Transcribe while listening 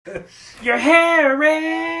You're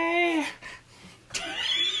hairy.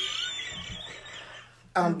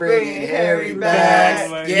 I'm bringing Harry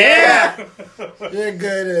back. Yeah. You're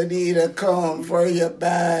gonna need a comb for your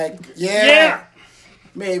back. Yeah.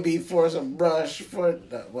 Maybe for some brush for. I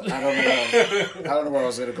don't know where I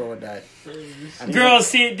was gonna go with that. Girls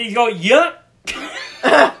see it, they go, yup.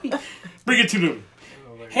 Bring it to them.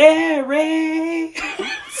 Harry.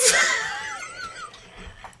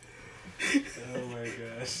 Oh my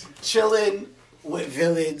gosh. Chilling with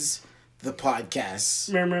Villains, the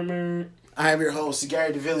podcast. I am your host,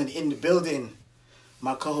 Gary the Villain, in the building.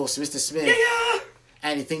 My co-host, Mr. Smith. Yeah.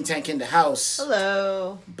 And the Think Tank in the house.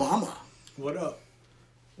 Hello. Bomber. What up?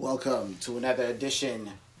 Welcome to another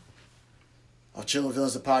edition of Chilling with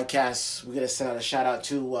Villains, the podcast. We're going to send out a shout out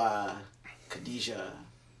to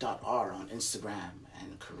Khadijah.R on Instagram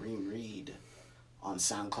and Kareem Reed on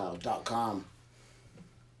SoundCloud.com.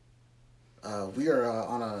 We are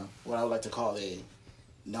on a what I would like to call a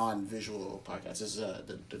non-visual podcast. This is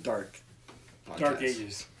the dark podcast. Dark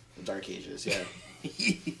Ages. The Dark Ages, yeah.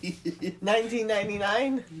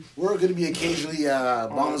 1999. We're going to be occasionally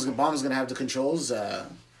Bomber's going to have the controls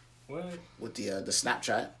What? with the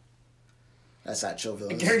Snapchat. That's at Chill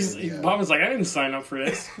Villains. Gary's mom was like, I didn't sign up for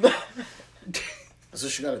this. That's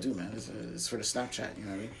what you got to do, man. It's for the Snapchat, you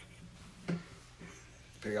know what I mean?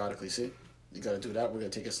 Periodically, see? You got to do that. We're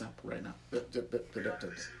going to take a snap right now.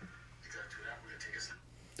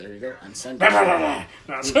 There you go. And send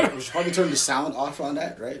it. We should probably turn the sound off on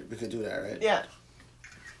that, right? We could do that, right? Yeah.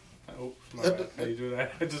 Oh, my bad. How you do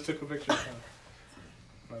that? I just took a picture.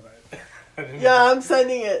 My bad. I didn't Yeah, I'm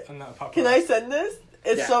sending it. I'm not popping. Can I send this?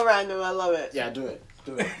 It's Yeah. so random. I love it. Yeah, do it.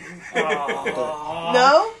 Do it.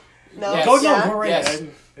 No? No? Yes. Go Yeah? right Yes.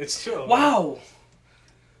 ahead. It's chill. Wow.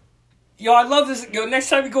 Yo, I love this. Yo, next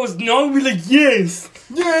time he goes, no, we're like, yes.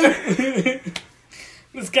 Yeah.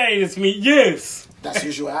 This guy is me, yes. That's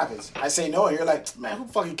usually what happens. I say no, and you're like, man, who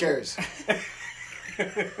fucking cares?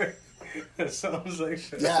 That sounds like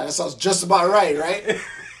shit. Yeah, that sounds just about right?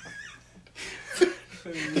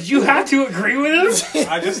 Did you have to agree with him?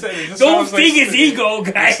 I just said it. Just Don't sounds think like it's ego,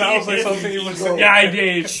 guys. It sounds like something you would say. Yeah, I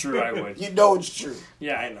did. It's true. I would. You know it's true.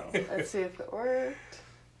 Yeah, I know. Let's see if it worked.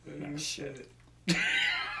 Oh, shit.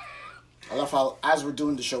 I love how, as we're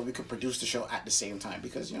doing the show, we could produce the show at the same time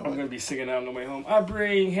because, you know I'm what? going to be singing out on the way home. I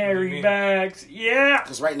bring Harry Me. back. Yeah.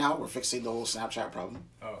 Because right now, we're fixing the whole Snapchat problem.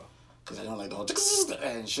 Oh. Because I don't like the whole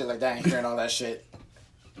and shit like that and hearing all that shit.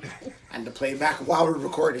 And the playback while we're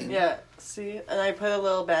recording. Yeah. See? And I put a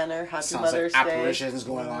little banner. Happy Sounds Mother's like Day. apparitions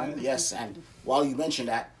going on. Yes, and while you mention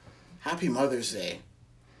that, Happy Mother's Day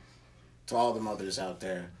to all the mothers out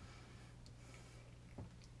there.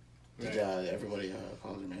 Did everybody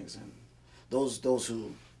call their Megs? And those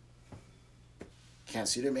who can't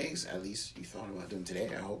see their Megs, at least you thought about them today,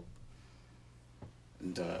 I hope.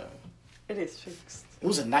 And It is fixed. it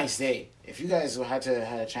was a nice day. If you guys had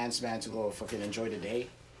a chance, man, to go fucking enjoy the day,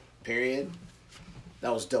 period,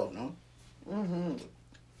 that was dope, no? Mm-hmm.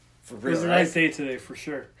 For It real, was a right? nice day today, for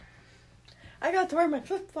sure. I got to wear my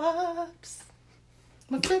flip-flops.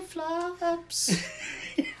 My flip-flops.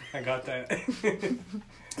 I got that.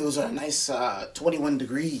 It was a nice 21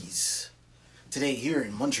 degrees today here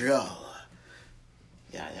in Montreal.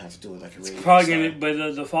 Yeah, I have to do it like a radio. Probably star. going to,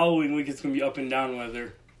 but the following week it's going to be up and down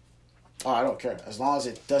weather. Oh, I don't care. As long as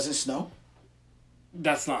it doesn't snow.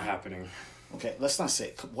 That's not happening. Okay, let's not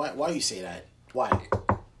say. Why you say that? Why?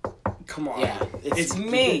 Come on. Yeah, It's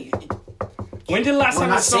May. When did the last We're time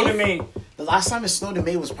not it snowed in safe. May? The last time it snowed in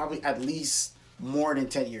May was probably at least more than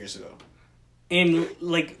 10 years ago. In,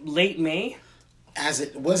 like, late May?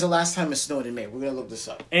 When's the last time it snowed in May? We're gonna look this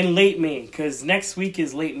up. In late May, because next week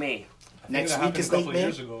is late May. Next that week happened is a couple late May.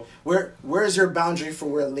 years ago. Where is your boundary for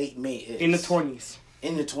where late May is? In the 20s.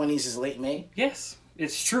 In the 20s is late May. Yes.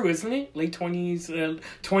 It's true, isn't it? Late 20s.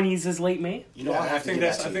 20s is late May. You know, Yeah, I have to give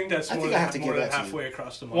that to you. I think that's I more think than, I have to more give than that to you. halfway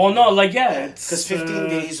across the month. Well, no, like, yeah. Because 15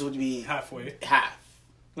 days would be Halfway. half.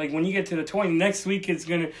 Like, when you get to the 20th, next week it's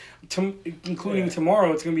going to, including Yeah.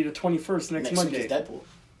 tomorrow, it's going to be the 21st next Next Monday. week is Deadpool.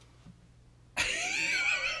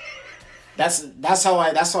 That's how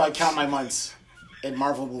I count my months in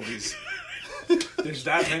Marvel movies. There's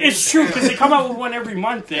that many. It's true, because they come out with one every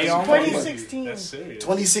month. They That's almost. 2016. That's serious.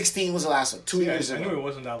 2016 was the last one, 2 years I knew it ago.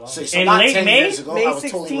 wasn't that long. So In not late 10 May? years ago, May I was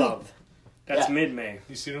totally 16th. wrong. That's Yeah. mid-May.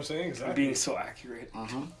 You see what I'm saying? I'm Exactly. being so accurate.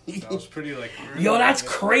 That was pretty like. Yo, that's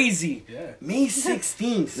crazy. Yeah. May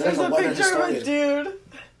 16th. You're like There's a a weather picture of a historian.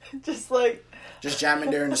 dude. Just like, Just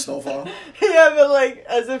jamming there in the snowfall. yeah, but like,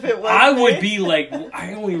 as if it was I would May. be like,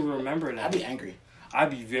 I only remember I'd that. be angry. I'd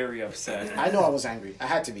be very upset. I know I was angry. I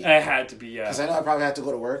had to be. I had to be, yeah. Because I know I probably had to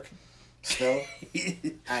go to work. Still.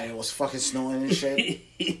 And it was fucking snowing and shit.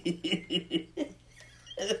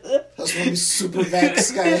 That's when we super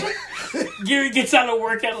vexed, guy. Gary gets out of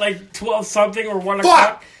work at like 12 something or 1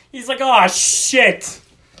 o'clock. He's like, oh shit.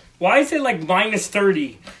 Why is it like minus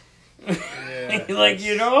 30? Yeah. Like,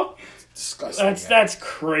 you know? Disgusting. That's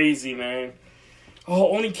crazy, man. Oh,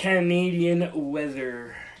 only Canadian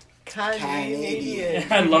weather. Canadian.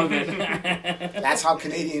 I love it. That's how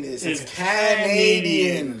Canadian is. It's It's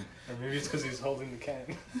Canadian. Or maybe it's because he's holding the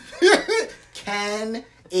can.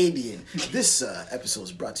 Canadian. This episode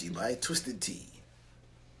is brought to you by Twisted Tea.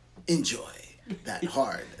 Enjoy that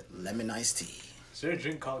hard lemon iced tea. Is there a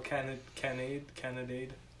drink called Canada-Aid?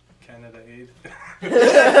 I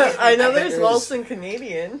know there's There's- Molson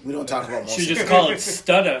Canadian. We don't talk about Should Molson. just call it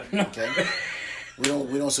Studda. Okay. We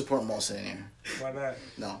don't support Molson in here. Why not?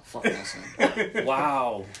 No, fuck Molson.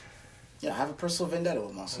 Wow. Yeah, I have a personal vendetta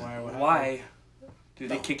with Molson. Why? Did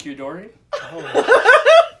they kick your door in?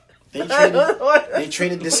 They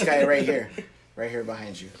traded this guy right here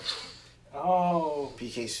behind you, Oh,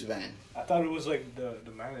 PK Subban. I thought it was like the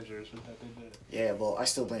managers that they did. Yeah, well, I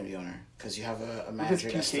still blame the owner because you have a What does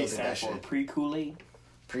manager that still PK did that stand for? shit. Pre-Kool-Aid?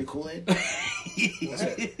 Pre Kool-Aid.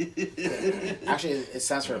 Actually, it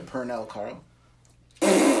stands for Pernell Carl.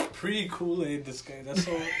 Pre-Kool-Aid, this guy. That's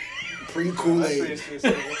so. Pre That's Kool-Aid.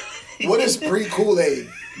 racist. What is pre Kool-Aid?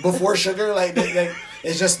 Before sugar, like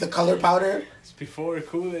it's just the color powder. It's before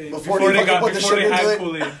Kool-Aid. Before they fucking put the Before they sugar into had it.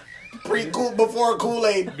 Kool-Aid. Before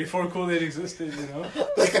Kool-Aid, Before Kool-Aid existed, you know.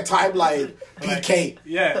 like a timeline. PK.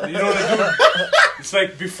 Yeah, you know what I do? It's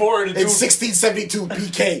like before the In dude. 1672,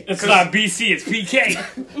 PK. It's not BC, it's PK.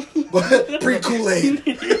 Pre Kool-Aid.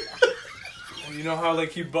 You know how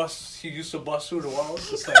like he used to bust through the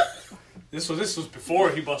walls. It's like this was before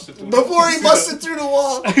he busted through. Before he busted through the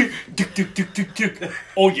wall. Duk, duk, duk, duk, duk.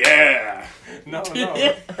 Oh yeah. No.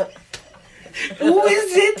 Who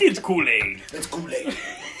is it? It's Kool-Aid. It's Kool-Aid.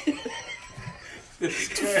 This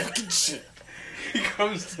guy, Fucking shit. he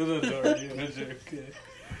comes to the door. You know, okay.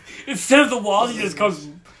 Instead of the wall, he just goes,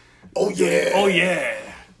 Oh yeah. oh yeah.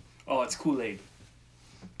 Oh, it's Kool-Aid.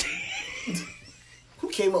 Who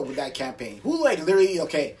came up with that campaign? Who like literally?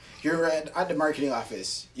 Okay, you're at the marketing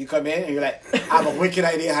office. You come in and you're like, I have a wicked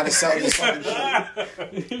idea how to sell this fucking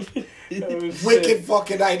shit. Oh, Wicked shit.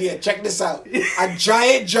 fucking idea. Check this out. A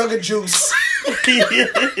giant jug of juice.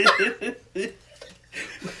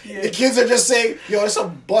 The kids are just saying, yo, there's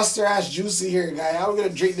some buster ass juice in here, guy. I'm gonna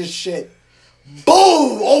drink this shit.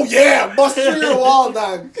 Boom! Oh yeah, bust through your wall,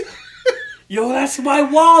 dog. Yo, that's my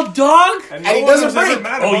wall, dog. And he one doesn't was ever break.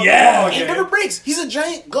 mad Oh, about yeah. the It wall, never breaks. He's a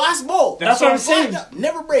giant glass bowl. That's what I'm saying.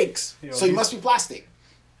 Never breaks. Yo, So he he's- must be plastic.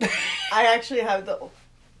 I actually have the.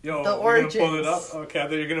 Yo, The you're origins. gonna pull it up? Okay, I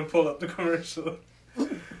thought you're gonna pull up the commercial.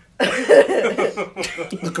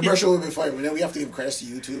 The commercial would be fine, but then we have to give credits to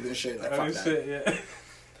YouTube and shit. Like, I fuck mean, that. shit, yeah.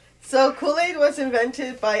 So Kool-Aid was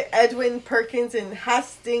invented by Edwin Perkins in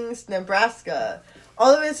Hastings, Nebraska.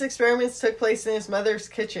 All of his experiments took place in his mother's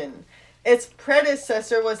kitchen. Its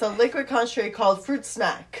predecessor was a liquid concentrate called Fruit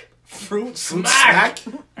Smack. Fruit Fruit smack.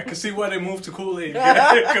 smack? I can see why they moved to Kool-Aid.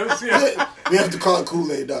 Because yeah, We have to call it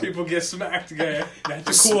Kool-Aid, dog. people get smacked, guy. They have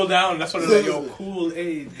to cool down. That's what they're like, yo,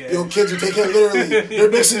 Kool-Aid, guy. Yo, kids are taking it literally. They're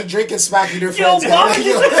mixing a drink and smacking their Yo, friends. Mama guy.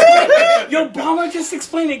 just, yo, Mama just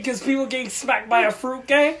explained it because people getting smacked by a fruit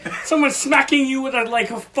guy. Someone smacking you with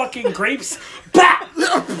a fucking grapes. Bah!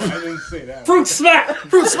 I didn't say that. Fruit smack.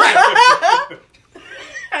 Fruit smack.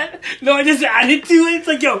 No, I just added to it. It's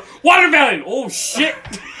like, yo, watermelon. Oh shit.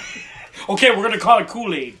 Okay, we're gonna call it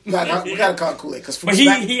Kool-Aid. We gotta call it Kool-Aid because But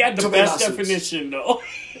he had the best definition though.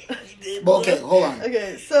 But okay, hold on.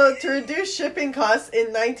 Okay, so to reduce shipping costs in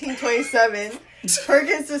 1927,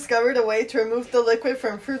 Perkins discovered a way to remove the liquid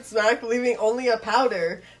from Fruit Smack, leaving only a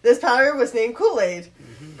powder. This powder was named Kool-Aid.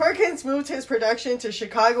 Perkins moved his production to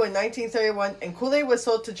Chicago in 1931, and Kool-Aid was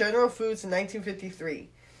sold to General Foods in 1953.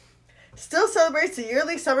 Still celebrates a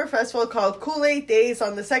yearly summer festival called Kool-Aid Days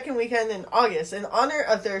on the second weekend in August in honor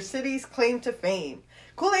of their city's claim to fame.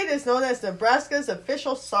 Kool-Aid is known as Nebraska's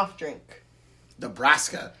official soft drink.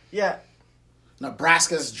 Nebraska. Yeah.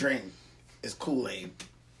 Nebraska's drink is Kool-Aid.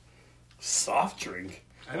 Soft drink.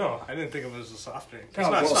 I know. I didn't think of it as a soft drink. It's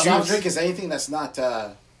Oh, not Well, soft. soft drink is anything that's not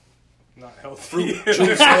Not healthy.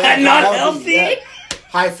 juice. Not healthy? Yeah.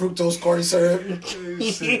 High fructose corn syrup.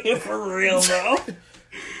 For real though.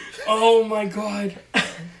 Oh my god.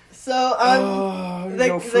 So, Oh, the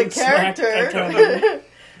yo, fruit smack. character... I can't even-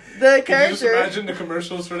 the Can you just character... imagine the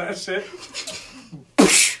commercials for that shit?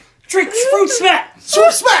 Drink fruit smack.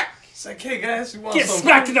 Fruit smack. It's like, hey guys, you want Get some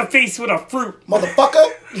smacked in the face with a fruit.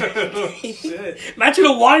 Motherfucker. shit? Imagine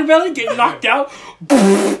a watermelon get knocked out.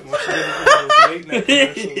 Late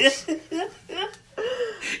night commercials.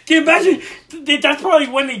 Can you imagine? That's probably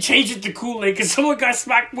when they changed it to Kool-Aid, because someone got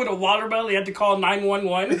smacked with a watermelon. They had to call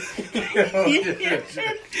 911. The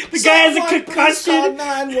guy has a concussion.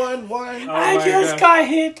 911. I my just God. got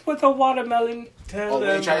hit with a watermelon. Tell Oh, what are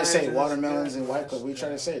them you trying to I say? just Watermelons got and Wycliffe. What are you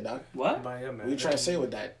trying to say, dog? What? by a man. What are you trying to say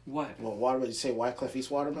with that? What? Well, watermelon, you say Wycliffe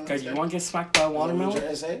East watermelon? Guys, you want to get smacked by a What are you watermelon? trying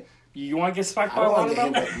to say? You want to get smacked I by a don't want to get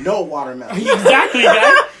watermelon? hit with no watermelon. Exactly,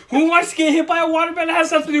 guys. Who wants to get hit by a watermelon? It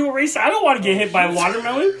has nothing to do with race. I don't want to get hit by a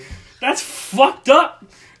watermelon. That's fucked up.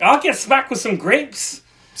 I'll get smacked with some grapes.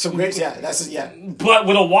 Some grapes, yeah. That's yeah. But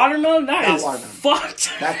with a watermelon, that Not is watermelon.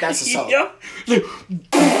 fucked. That's assault. Yo.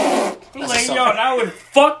 Like, assault. yo, that would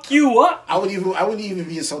fuck you up. I wouldn't even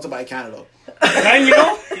be insulted by a cantaloupe. And you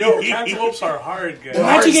know? Yo, cantaloupes are hard, guys. They're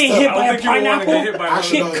Imagine getting hit I by don't a think you wanna pineapple. get hit by a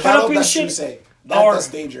Actually, Get no, cut cantaloupe, up and that's shit. you say. Or- That's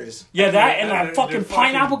dangerous. Yeah, that and Yeah, that fucking they're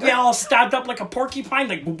pineapple fucking- get all stabbed up like a porcupine.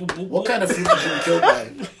 Like, boop, boop, boop, What boop. kind of fruit did you be killed by?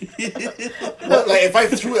 What, like, if I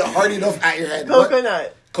threw it hard enough at your head. what?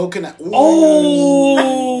 Coconut. Coconut. Ooh.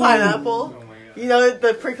 Oh! Pineapple. Oh my God. You know,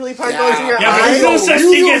 the prickly part goes in your Yeah, but eye. there's no such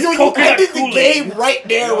thing as you coconut ended the Kool-Aid. game right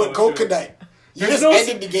there No, with it's coconut. You There's just no,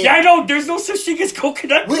 ended the game. yeah, I know. There's no such thing as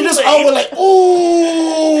coconut We just Kool-Aid. all were like,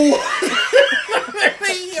 ooh.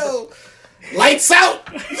 Yo. Lights out.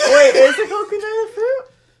 Wait, is a coconut a fruit?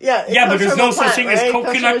 Yeah. it Yeah, but comes there's from no a such plant, thing as right? It comes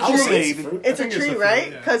coconut from a I would say tree. it's fruit. It's a think it's tree, a fruit,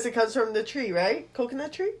 right? yeah. Because it comes from the tree, right?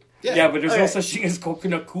 Coconut tree? Yeah, but there's no Okay. such thing as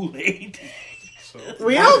coconut Kool-Aid. So,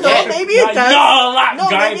 We don't know. yet. Maybe it does. No,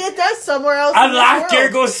 maybe it does somewhere else. I in this laugh. world. There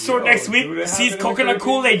goes Sword Yo, next do week. they have Sees it in the coconut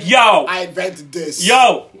Caribbean? Kool-Aid. Yo, I invented this.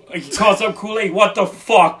 yo. He calls up Kool-Aid. What the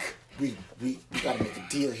fuck? We gotta make a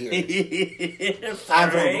deal here. I I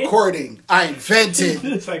have a recording. I invented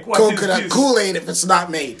It's like, what is coconut this? Kool-Aid if it's not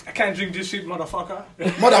made. I can't drink this shit, motherfucker.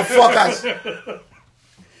 Motherfuckers.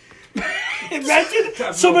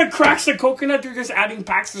 Imagine someone cracks the coconut. They're just adding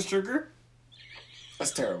packs of sugar.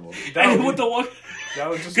 That's terrible. That And would with be- the one, that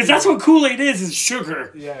would just because be- that's what Kool-Aid is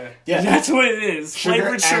sugar. Yeah. Yeah. That's what it is.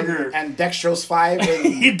 Flavored sugar. And dextrose 5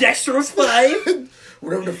 and Dextrose 5.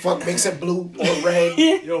 whatever the fuck makes it blue or red.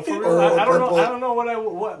 Yo, for real, Or I don't know. purple. I don't know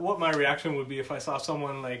what my reaction would be if I saw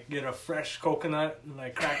someone like get a fresh coconut, and,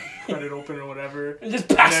 like cut it open or whatever, And just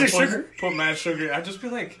pass the and then sugar. put mad sugar. I'd just be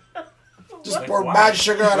like, Just Like, pour why? bad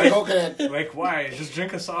sugar on a coconut. like why? Just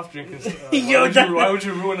drink a soft drink. And, Yo, why would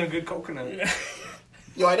you ruin a good coconut?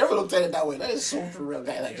 Yo, I never looked at it that way. That is so for real,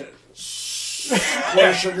 guy. Like,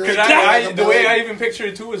 pour sugar. Because like a the way belly. I even picture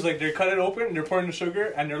it too is like they cut it open, they're pouring the sugar,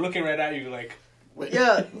 and they're looking right at you like. Wait.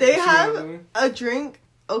 Yeah, they See what I'm have doing? a drink,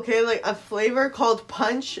 okay, like a flavor called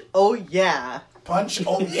Punch. Oh, yeah. Punch.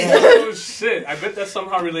 Oh yeah. Oh shit! I bet that's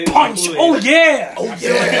somehow related Punch. to Kool-Aid. Oh, yeah. Oh I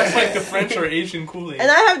feel like that's yeah. like the French or Asian Kool-Aid.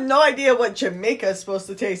 And I have no idea what Jamaica is supposed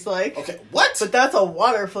to taste like. Okay. What? But that's a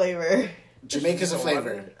water flavor. Jamaica's a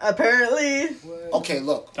flavor. Apparently. Okay,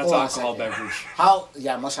 look. That's hold on a alcohol second. beverage. How?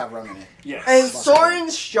 Yeah, it must have rum in it. Yes. And soaring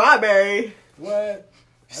strawberry. What?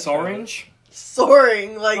 Sorange?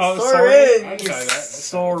 Soaring, like Oh, soaring. I'd try that.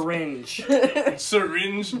 Syringe.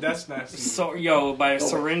 Syringe? That's nasty. So, yo, by a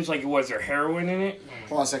syringe, like, was there heroin in it?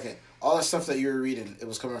 Hold on a second. All that stuff that you were reading, it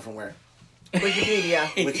was coming from where? Wikipedia.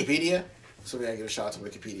 Wikipedia? So we gotta give a shout out to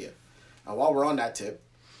Wikipedia. And while we're on that tip,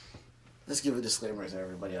 let's give a disclaimer to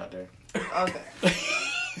everybody out there. Okay.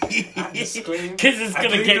 Disclaim. Because it's I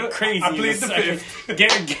going to plead get the- crazy. I in a plead the second.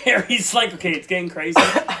 fifth. Gary's like, okay, it's getting crazy.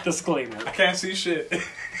 Disclaimer. I can't see shit.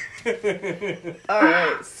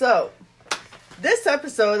 Alright, so. This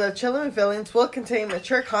episode of Chillin' with Villains will contain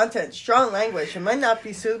mature content, strong language, and might not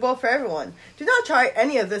be suitable for everyone. Do not try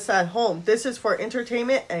any of this at home. This is for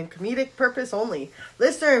entertainment and comedic purpose only.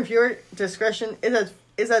 Listener and viewer discretion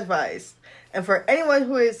is advised. And for anyone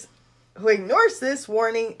who ignores this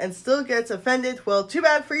warning and still gets offended, well, too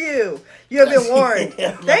bad for you. You have been warned.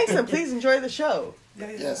 Thanks, and please enjoy the show.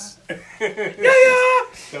 Yes.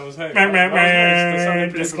 That was nice. That was nice. That sounded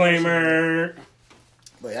pretty Disclaimer.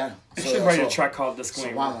 But yeah. I should write a track called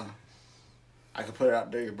Disclaimer. So Mama, I could put it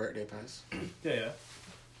out there. Your birthday pass. Yeah, yeah.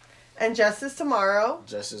 And Justice tomorrow.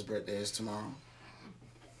 Jess's birthday is tomorrow.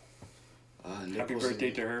 Nick Happy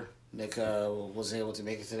birthday to her. Nick wasn't able to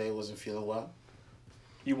make it today. Wasn't feeling well.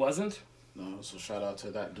 You wasn't? No, so shout out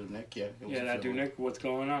to that dude Nick. Yeah. he Yeah, wasn't that dude, feeling Nick. What's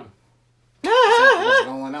going on? well. What's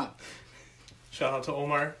going on? Shout out to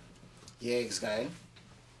Omar. Yeah, this guy.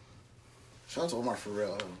 Shout out to Omar for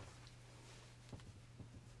real.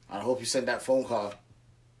 I hope you send that phone call.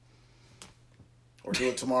 Or do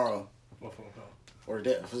it tomorrow. What phone call? Or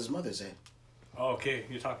for his Mother's Day. Oh, okay.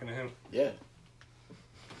 You're talking to him. Yeah.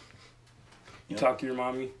 You talk to your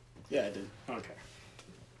mommy? Yeah, I did. Okay.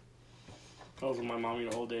 I was with my mommy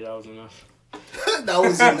the whole day. That was enough. That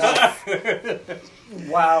was enough.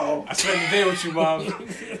 Wow. I spent the day with you, Mom.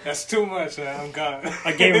 That's too much, man. I'm gone.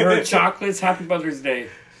 I gave her chocolates. Happy Mother's Day.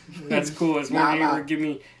 That's cool. It's more than you Nah. ever give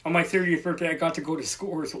me. On my 30th birthday, I got to go to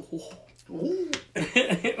Scores. Oh. Ooh.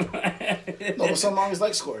 No, but some moms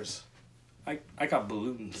like Scores. I got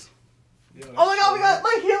balloons. Yeah, Oh my god, we got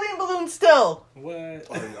my helium balloon still. What?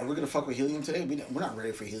 Are we gonna fuck with helium today? We're not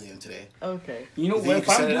ready for helium today. Okay. You know You think what? you If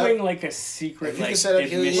can I'm set it doing up? like a secret If you like can set up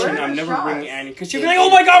helium- admission, Where are I'm the never straws? bringing Annie because she'll be like, "Oh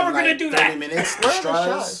my god, we're gonna do 30 that." minutes. The Where are the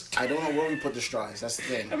straws. straws? I don't know where we put the straws. That's the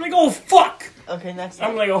thing. I'm like, "Oh fuck!" Okay, next I'm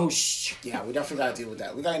time. like, "Oh shh." Yeah, we definitely gotta deal with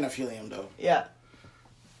that. We got enough helium though. Yeah.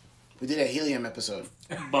 We did a helium episode.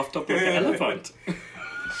 Buffed up like an elephant.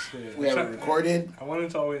 Shit. We have it recorded. I wanted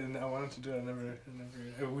to always. I wanted to do it. I never.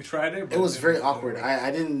 We tried it. But It was didn't- very didn't awkward. work.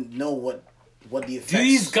 I didn't know what the effects.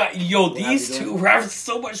 These guys, yo, What these have you two done? were having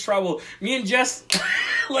so much trouble. Me and Jess,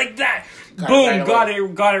 like that. Got it Boom,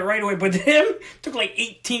 right got it right away. But him took like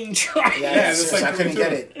 18 tries. Yeah, Yeah, it's it's just, like I couldn't me get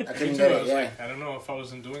too. it. I Me couldn't too, get I it. was Yeah. like, I don't know if I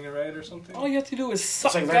wasn't doing it right or something. All you have to do is suck.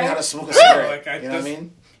 It's like learning how to guys. smoke a cigarette. Like, you know what I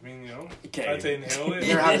mean? I mean, you know, Okay. try to inhale it.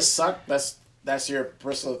 You learn how to suck. That's your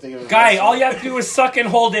personal thing. Of Guy, all you have to do is suck and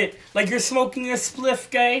hold it. Like you're smoking a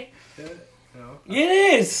spliff, guy. Yeah, you know. It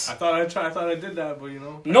is. I thought I did that, but you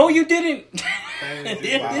know. No, you didn't. I didn't do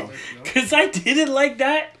it, Wow. you know? Because I did it like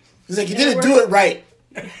that. He's like, you didn't do it right.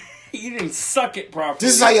 You didn't suck it properly.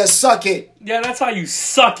 This is how you suck it. Yeah, that's how you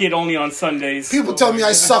suck it only on Sundays. People tell me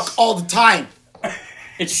I suck all the time.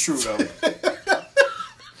 It's true, though.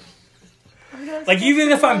 Like, even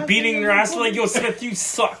if I'm beating your ass, like, yo, Smith, you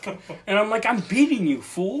suck. And I'm like, I'm beating you,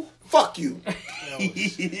 fool. Fuck you.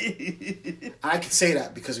 I can say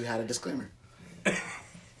that because we had a disclaimer.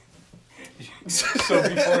 So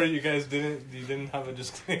before you guys didn't have a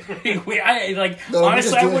disclaimer. Wait, honestly, No, we're I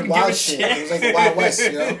just doing wouldn't give wild a shit. shit. It was like the Wild West,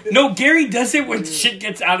 you know? No, Gary does it when shit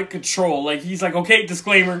gets out of control. Like, he's like, okay,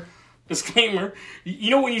 disclaimer. You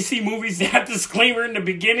know when you see movies that have disclaimer in the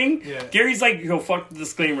beginning? Yeah. Gary's like, yo, fuck the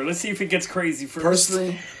disclaimer. Let's see if it gets crazy first.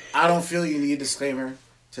 Personally, I don't feel you need a disclaimer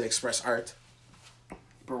to express art.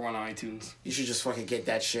 For one on iTunes. You should just fucking get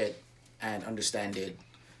that shit and understand it.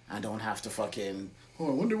 I don't have to fucking, oh,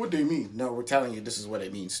 I wonder what they mean. No, we're telling you this is what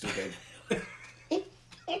it means, stupid.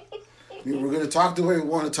 We're going to talk the way we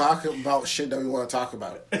want to talk about shit that we want to talk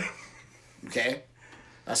about. Okay?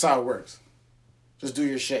 That's how it works. Just do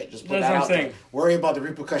your shit. Just put That's that what I'm out there. saying. Worry about the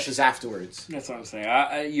repercussions afterwards. That's what I'm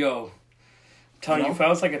saying. Yo, I'm telling You you, know? if I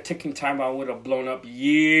was like a ticking time bomb, I would have blown up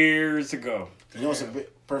years ago. You know what's a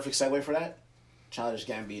perfect segue for that? Childish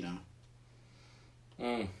Gambino.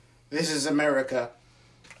 Mm. This is America.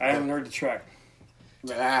 I haven't heard the track.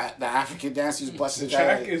 The African dance who's The busted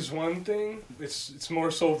track that. is one thing. It's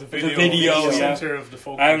more so the video. video, the yeah. center of the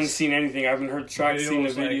focus. I haven't seen anything. I haven't heard the track, seen the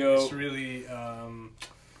is like- video. it's really.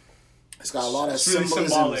 It's got a lot of It's really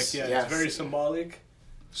symbolisms. symbolic. Yeah, Yes. it's very symbolic.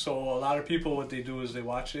 So a lot of people, what they do is they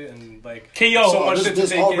watch it and like. Okay, yo, so much shit to There's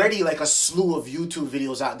take in. already like a slew of YouTube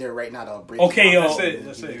videos out there right now that'll break Okay, it down. yo. That's it,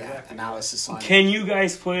 Give you that exactly. analysis on it. Can you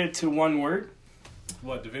guys put it to one word?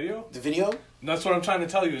 What, the video? The video? That's what I'm trying to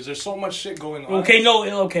tell you. Is there's so much shit going on. Okay, no,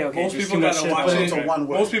 okay. Most There's people too much gotta shit. watch Put it. it into one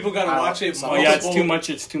word. Most people gotta watch it. Oh yeah, it's too much.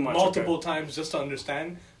 It's too much. Multiple okay. times just to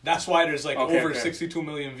understand. That's why there's like Okay, over okay. 62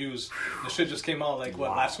 million views. The shit just came out like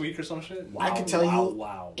what, last week or some shit. I can tell you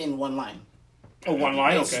Wow. in one line. Oh, one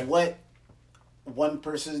line. It's Okay. what one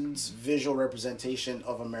person's visual representation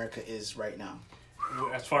of America is right now.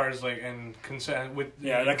 As far as like and consent with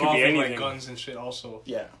Yeah, that could be involving, anything. like guns and shit also.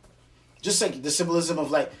 Yeah. Just like the symbolism of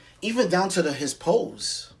like, even down to his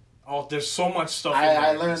pose. Oh, there's so much stuff. in I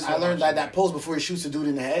there. learned There's so I learned much in that there. pose before he shoots a dude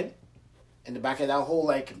in the head. In the back of that whole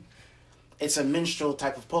like, it's a minstrel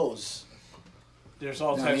type of pose. There's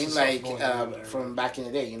all You know what I types mean? of stuff Like going on there. from back in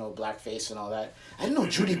the day, you know, blackface and all that. I didn't know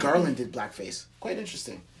Judy Garland did blackface. Quite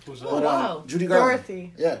interesting. Who's that? Oh, But, wow. Judy Garland.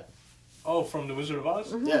 Dorothy. Yeah, Oh, from the Wizard of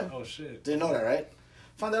Oz. yeah. Oh shit, Didn't know that, right?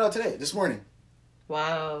 Found that out today, this morning.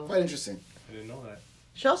 Wow. Quite interesting. I didn't know that.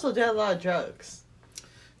 She also did a lot of drugs.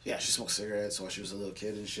 Yeah, she smoked cigarettes while she was a little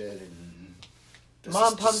kid and shit. And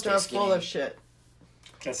Mom just pumped her stay full skinny. of shit.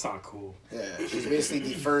 That's not cool. Yeah, she's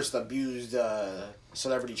basically the first abused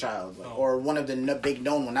celebrity child, like, Oh. or one of the big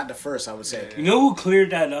known one, not the first, I would say. Yeah. You know who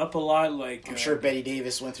cleared that up a lot? Like I'm sure Betty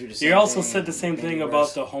Davis went through the same They also thing, said the same Betty thing West.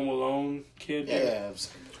 about the Home Alone kid. Yeah,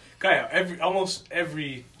 Guy, almost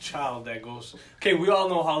every child that goes. Okay, we all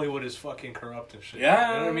know Hollywood is fucking corrupt and shit.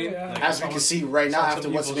 Yeah, you know what I mean. yeah. Like, As we can see right now, after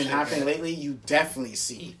what's been happening shit, lately, you definitely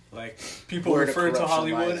see. like people where the refer to corruption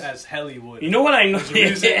Hollywood lies. as Hellywood. You know what I know?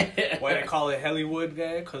 There's a reason why I call it Hellywood,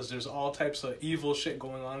 guy, because there's all types of evil shit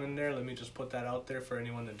going on in there. Let me just put that out there for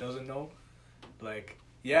anyone that doesn't know. Like,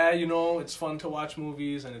 yeah, you know, it's fun to watch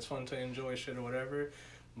movies and it's fun to enjoy shit or whatever,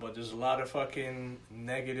 but there's a lot of fucking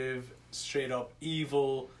negative, straight up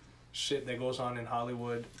evil shit that goes on in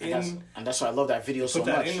Hollywood. And that's why I love that video so put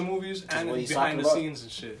that much. in the movies and what he's behind the talking scenes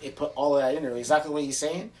and shit. It put all of that in there. Exactly what he's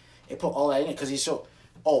saying. It put all that in it because he's so,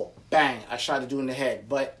 oh, bang, I shot a dude in the head,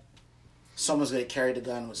 but someone's going to carry the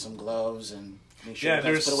gun with some gloves and make sure the gun's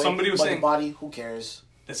there's put away. somebody who was but saying, the body, who cares?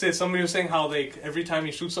 that's it. Somebody was saying how every time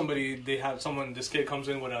you shoot somebody, they have someone. This kid comes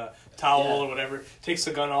in with a towel or whatever, takes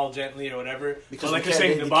the gun all gently or whatever. Because but like you're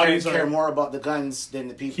saying, the bodies care are more about the guns than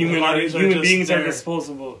the people. Human bodies are just beings are there.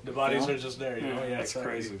 disposable. The bodies Yeah. are just there. You know, yeah, that's exactly.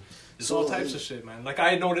 crazy. There's So, all types of shit, man. Like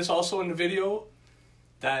I noticed also in the video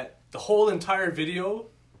that the whole entire video,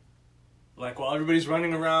 like while everybody's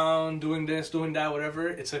running around doing this, doing that, whatever,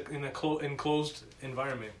 it's in a enclosed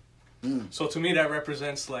environment. So to me, that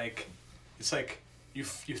represents like, it's like you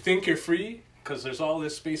think you're free because there's all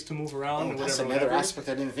this space to move around. Oh, and that's whatever, another whatever. aspect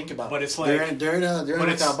I didn't think about. But it's like they're in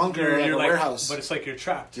like a bunker in a warehouse. But it's like you're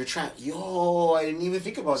trapped. You're trapped. Yo, I didn't even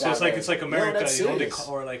think about So that. it's like America, that's you know, serious.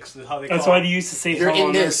 or like how they. That's call why it. they used to say You're hell in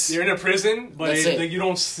on this. You're in a prison, but That's it. you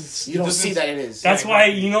don't. You don't see that it is. That's Yeah, why,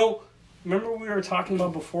 exactly. you know, remember we were talking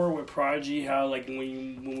about before with Prodigy, how like when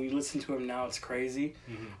we listen to him now, it's crazy.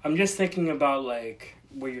 Mm-hmm. I'm just thinking about like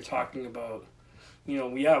what you're talking about. You know,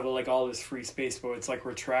 we have like all this free space, but it's like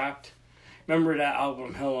we're trapped. Remember that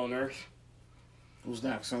album Hell on Earth? Who's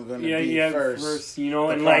next? I'm gonna Yeah, be yeah, first. you know,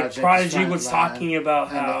 The and like Project is Prodigy was frontline, talking about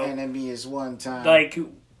and how the enemy is one time. like,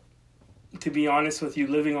 to be honest with you,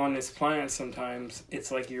 living on this planet sometimes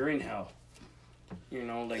it's like you're in hell. You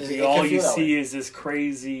know, like It all can you feel that see way. is this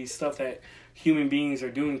crazy stuff that human beings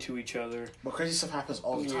are doing to each other. But crazy stuff happens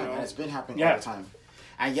all the You time, know? and it's been happening Yeah. all the time.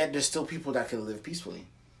 And yet, there's still people that can live peacefully.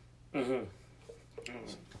 Mm-hmm.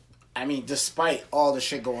 I mean, despite all the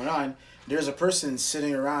shit going on, there's a person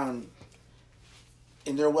sitting around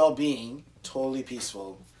in their well-being, totally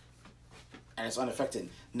peaceful, and it's unaffected.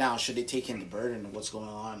 Now, should they take in the burden of what's going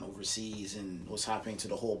on overseas and what's happening to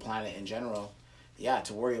the whole planet in general? Yeah,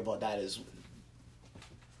 to worry about that is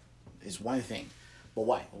one thing. But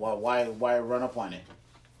why? Why run up on it?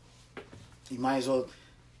 You might as well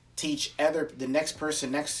teach the next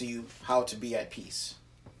person next to you how to be at peace.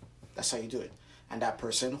 That's how you do it. And that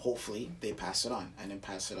person, hopefully, they pass it on, and then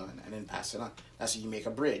pass it on, and then pass it on. That's how you make a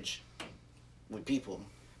bridge with people.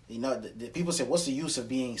 You know, the people say, what's the use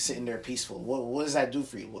of sitting there peaceful? What does that do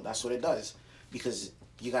for you? Well, that's what it does. Because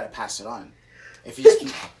you got to pass it on. If you just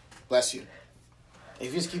keep, bless you. If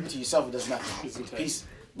you just keep it to yourself, it does nothing. Peace,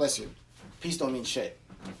 bless you. Peace don't mean shit.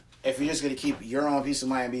 If you're just going to keep your own peace of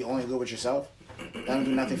mind and be only good with yourself, that don't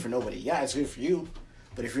do nothing for nobody. Yeah, it's good for you,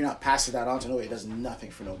 but if you're not passing that on to nobody, it does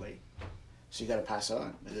nothing for nobody. So you got to pass it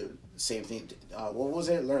on. The same thing. What was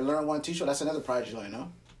it? Learn one, teach one. That's another project, I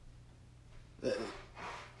know.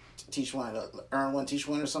 Teach one, earn one, teach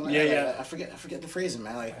one, or something. Yeah. I forget the phrasing,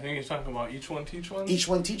 man. Like I think he's talking about each one teach one. each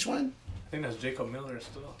one, teach one. I think that's Jacob Miller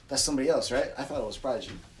still. That's somebody else, right? I thought it was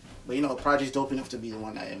Prodigy. But you know, Prodigy's dope enough to be the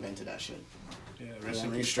one that invented that shit. Yeah, rest I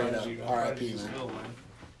in mean, peace, straight Prodigy. up. R.I.P., Prodigy's man. still, man.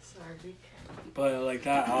 Sorry. But like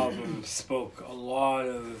that album spoke a lot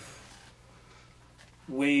of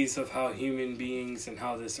ways of how human beings and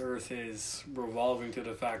how this earth is revolving to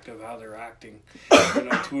the fact of how they're acting, you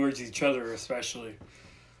know, towards each other especially.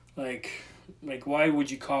 Like why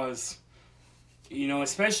would you cause, you know,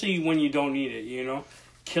 especially when you don't need it, you know,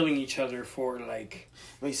 killing each other for like.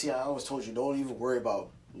 But you see, I always told you, don't even worry about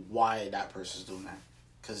why that person's doing that.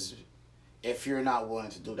 Because if you're not willing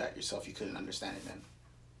to do that yourself, you couldn't understand it then.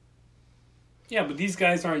 Yeah, but these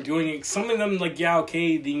guys aren't doing it. Some of them, like, yeah,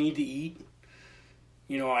 okay, they need to eat.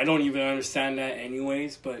 You know, I don't even understand that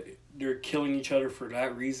anyways, but they're killing each other for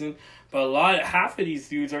that reason. But half of these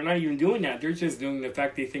dudes are not even doing that. They're just doing the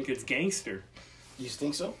fact they think it's gangster. You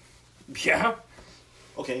think so? Yeah.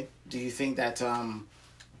 Okay. Do you think that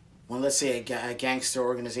when, let's say, a gangster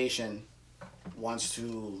organization wants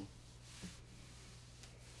to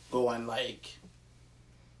go and, like,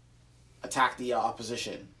 attack the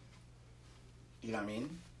opposition, you know what I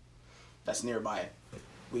mean? That's nearby.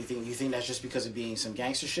 What do you think that's just because of being some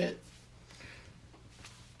gangster shit?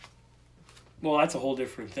 Well, that's a whole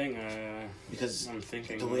different thing. Because I'm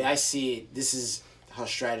thinking the way I see it, this is how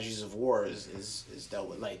strategies of war is dealt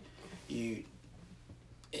with. Like,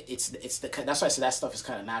 that's why I say that stuff is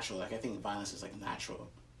kind of natural. Like, I think violence is, like, natural.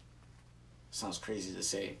 sounds crazy to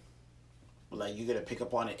say. But like, you're gonna pick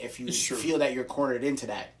up on it if you It's true. feel that you're cornered into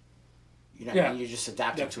that. You know what I mean? You're just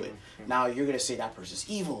adapting to it. Definitely. Now you're gonna say that person's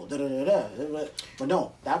evil, da da da da. But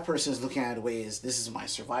no, that person's looking at it the way is this is my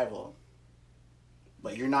survival.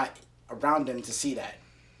 But you're not around them to see that.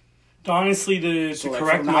 Honestly, to So, like,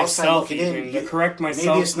 correct from the outside myself, looking in, even to you- correct maybe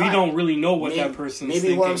myself, it's we not. don't really know what maybe, that person's maybe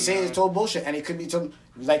thinking. what I'm saying is total bullshit, and it could be some,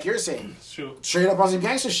 like you're saying, It's true. straight up on some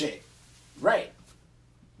gangster shit, right?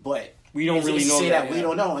 But We don't it's- really it's know say that, we yeah.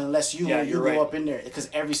 don't know unless you Yeah, you you're go right. up in there because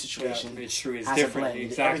every situation It's true. It's has a different. blend.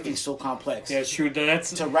 Exactly. Everything's so complex. Yeah, it's true.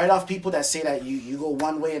 That's To write off people that say that you go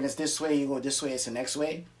one way and it's this way, you go this way, it's the next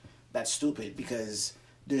way, that's stupid because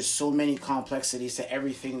there's so many complexities to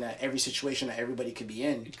everything that every situation that everybody could be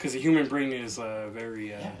in. because the human brain is very.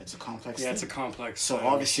 Yeah, it's a complex. Yeah, thing. it's a complex. So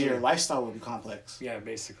obviously your machine. lifestyle will be complex. Yeah,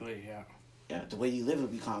 basically, yeah. Yeah, the way you live will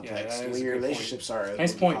be complex. that The is way a your good point. relationships are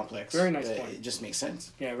Nice will point. be complex. Very nice point. It just makes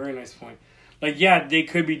sense. Yeah, very nice point. Like, yeah, they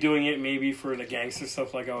could be doing it maybe for the gangster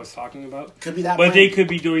stuff, like I was talking about, Could be that. but blend. they could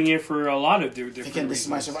be doing it for a lot of different Thinking this is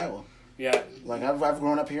my reasons. survival. Yeah, Like I've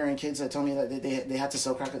grown up hearing kids that tell me that they had to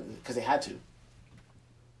sell crack because they had to.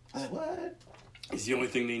 I was like, what? it's the only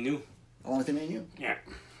thing they knew. The only thing they knew. Yeah,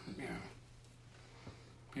 yeah.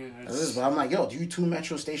 Yeah, This is- But I'm like, yo, you 2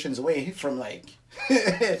 metro stations away from like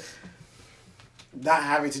not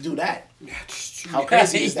having to do that. that's true. How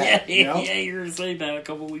crazy is that, Yeah, you know? yeah, you were saying that a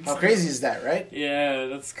couple weeks How ago. crazy is that, right? Yeah,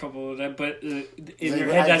 that's a couple of that, but in Like,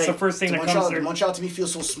 your head, that's the like, first thing that Montreal, comes through. Montreal to me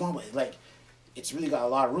feels so small, but like it's really got a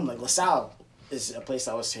lot of room. Like LaSalle is a place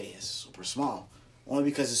I would say is super small, only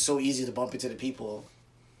because it's so easy to bump into the people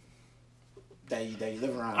that you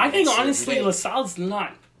live around. I think It's every honestly, day. LaSalle's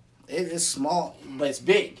not. It is small, but it's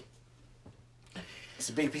big. It's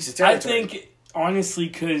a big piece of I territory. think honestly,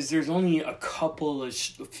 because there's only a couple of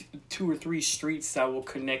 2 or 3 streets that will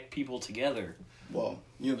connect people together. Well,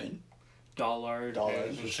 Newman, Dollard, Dollard,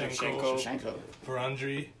 and Shevchenko. Shevchenko.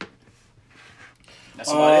 Verandry. That's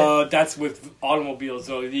about it. That's with automobiles,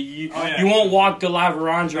 though. You Oh, yeah. you won't walk to La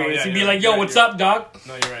Verandre Oh, yeah, and be you're like, right, "Yo, you're what's right. up, doc?"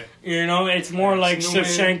 No, you're right. You know, it's more like Newman,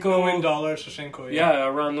 Shevchenko. Dollar, Shevchenko. Yeah,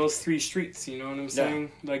 around those 3 streets. You know what I'm saying?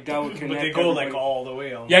 Like that would connect. But they go like everybody. all the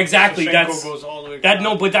way. Yeah, exactly, Shevchenko that's- goes all the way. That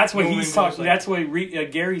no, but that's what Newman he's goes, talking. like- That's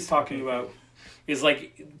what Gary's talking about. Is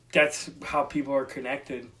like that's how people are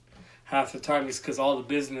connected. Half the time is because all the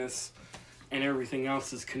business and everything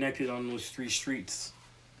else is connected on those 3 streets.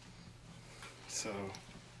 So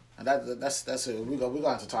And that's it. We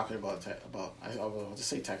got to talking about I'll just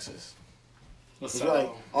say Texas. let's It's like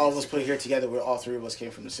all of us put here together. Where all 3 of us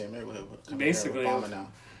came from the same neighborhood. Coming Basically, here with Obama now.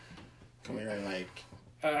 Coming here and like.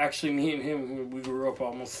 actually, me and him, we grew up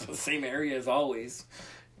almost the same area as always.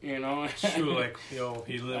 You know, True, like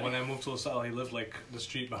he lived when I moved to LaSalle. He lived like the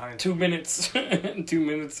street behind. 2 minutes, 2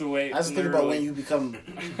 minutes away. I just from think there, about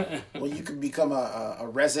like- when you can become a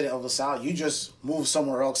resident of LaSalle, you just move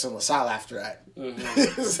somewhere else in LaSalle after that.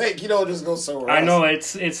 It's like you don't just go somewhere else. I know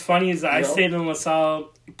it's funny is I You know? stayed in LaSalle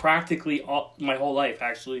practically my whole life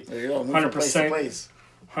actually. There you go, move from place to 100%. place.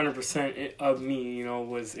 100% of me, you know,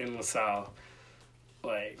 was in LaSalle,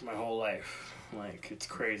 like my whole life. Like it's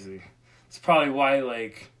crazy. It's probably why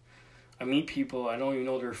like I meet people I don't even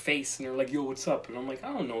know their face and they're like, "Yo, what's up?" And I'm like,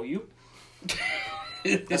 "I don't know you."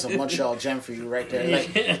 That's a Montreal gem for you right there.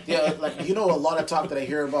 Like, yeah, like you know, a lot of talk that I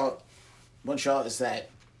hear about Montreal is that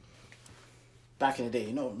back in the day,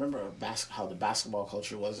 you know, remember how the basketball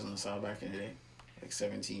culture was in LaSalle back in the day, like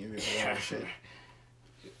 17 years ago and shit.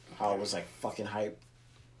 How it was like fucking hype.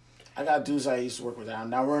 I got dudes I used to work with now.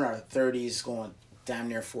 Now we're in our 30s, going damn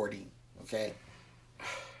near 40. Okay.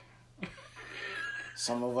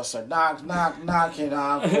 Some of us are knocking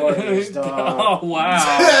on 40s, dog. Oh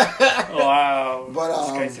wow, wow! But,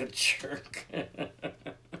 this guy's a jerk.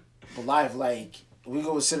 But live, like, we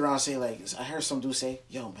go sit around and say, like, I heard some dude say,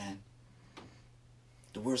 "Yo, man,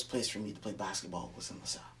 the worst place for me to play basketball was in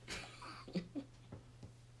LaSalle.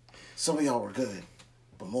 Some of y'all were good,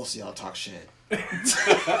 but most of y'all talk shit."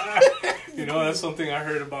 You know, that's something I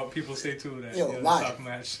heard about people say too. That Yo, you know, why? they talk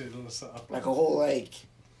mad shit in LaSalle. Like a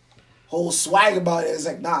whole swag about it. It's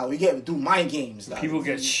like, nah, we get do mind games. Dog. People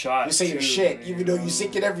get shot. You say your too, shit, even though you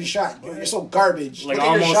sink in every shot. You're so garbage. like Look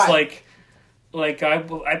at your almost shot. like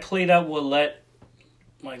I played at Willette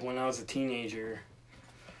like when I was a teenager,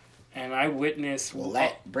 and I witnessed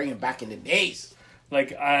bring it back in the days.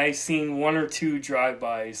 like I seen 1 or 2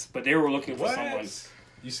 drive-bys, but they were looking for someone.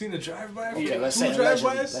 You seen the drive-by? Okay, Yeah, let's Two say allegedly.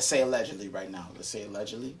 drive-bys? Let's say allegedly right now. Let's say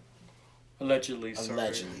allegedly. Allegedly, sorry.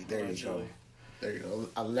 Allegedly. There you go. There you go.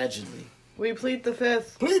 Allegedly. We plead the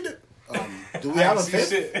 5th. Plead it. Do we have a See fifth?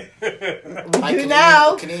 shit. By do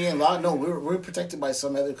now. Canadian law? No, we're protected by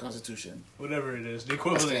some other constitution. Whatever it is, the That's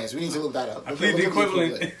equivalent. Canadian. We need to look that up. I plead the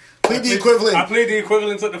equivalent. Plead the equivalent. I played the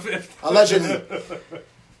equivalent of the fifth. Allegedly.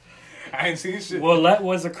 I ain't seen shit. Willette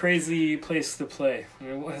was a crazy place to play.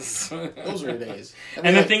 It was. Those were the days.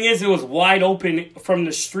 And the thing is, it was wide open from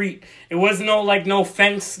the street. It was no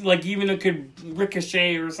fence, like even it could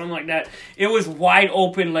ricochet or something like that. It was wide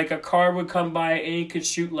open, like a car would come by and you could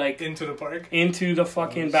shoot like Into the park. into the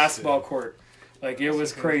fucking basketball court. Like it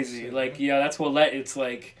was crazy. Like yeah, that's Willette. It's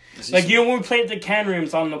like you know when we played the can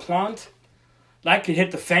rims on the plant. That could hit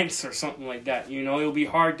the fence or something like that. You know, it'll be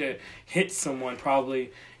hard to hit someone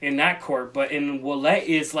probably in that court. But in Willette,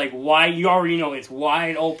 it's like wide. You already know it's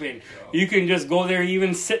wide open. You can just go there,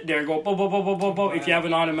 even sit there, go bo bo bo bo bo bo. If you have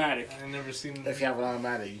an automatic, I never seen. If you have an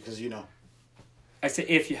automatic, because you know. I said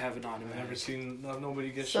if you have an I automatic. never seen nobody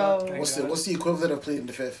get So- shot. thank What's God. the equivalent of pleading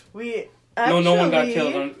the fifth? We No one got actually-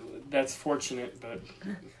 killed. That's fortunate, but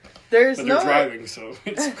There's they're no driving, so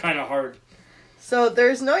it's kind of hard. So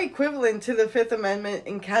there's no equivalent to the Fifth Amendment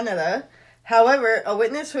in Canada. However, a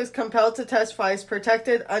witness who is compelled to testify is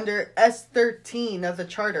protected under S13 of the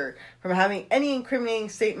Charter from having any incriminating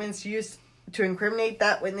statements used to incriminate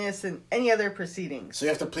that witness in any other proceedings. So you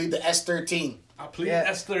have to plead the S13. I plead Yeah.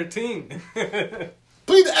 S13.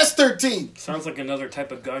 Plead the S13. Sounds like another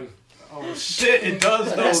type of gun. Oh shit! It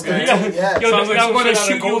does though, S13. guys. Yeah. Yo, Sounds like I'm some gonna shit out of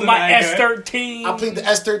shoot you with GoldenEye, my guy. S13. I plead the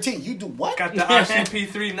S13. You do what? Got the RCP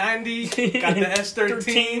 390. Got the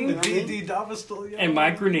S13. The DD Davistol. And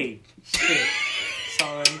my grenade. Shit.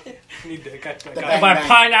 Son. Need to got The got My bang.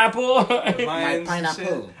 pineapple. mines and pineapple.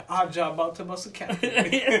 shit. Odd job about to bust a cap.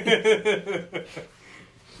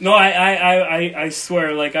 No, I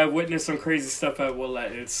swear, like I witnessed some crazy stuff at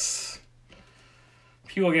Willette. It's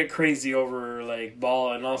people get crazy over like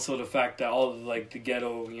ball, and also the fact that all of, like the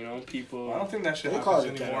ghetto, you know, people. I don't think that shit They call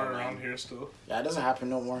happens it anymore ghetto, around man. here still. Yeah, it doesn't happen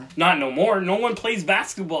no more. Not no more. No one plays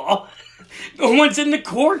basketball. No one's in the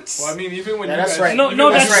courts. Well, I mean, even when Yeah, you that's guys, right. No, even no,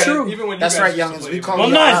 when that's you guys- true. Even when That's you right, guys used to youngins. play We call well,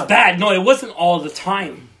 you not out. as bad. No, it wasn't all the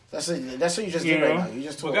time. That's what you just You did right know? now. You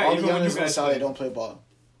just told Well, all the even when youngins you on guys South play. they don't play ball.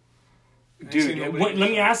 I ain't seen Dude, nobody let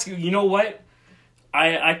me ask you. You know what? I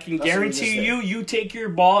can That's what you guarantee just you. You take your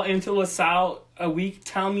ball into LaSalle a week.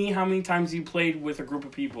 Tell me how many times you played with a group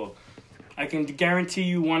of people. I can guarantee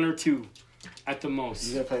you one or two, at the You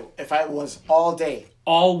most, gotta play. If I was all day,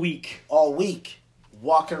 all week. all week,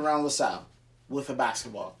 walking around LaSalle with a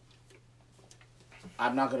basketball,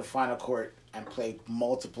 I'm not gonna find a court and play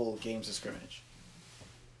multiple games of scrimmage.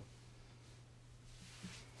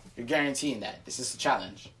 You're guaranteeing that. This is a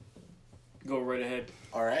challenge. Go right ahead.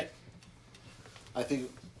 All right. I think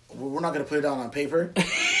we're not gonna put it down on paper.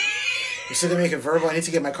 We're still gonna make it verbal. I need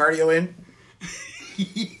to get my cardio in.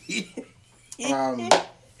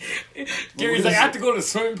 Gary's like, I have to go to the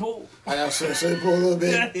swimming pool. I have to swimming pool a little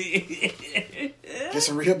bit. Get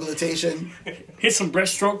some rehabilitation. Hit some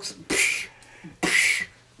breaststrokes.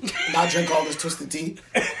 Not drink all this twisted tea.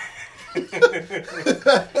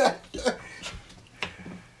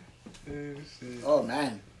 Oh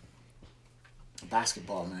man,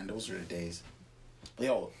 basketball, man. Those were the days.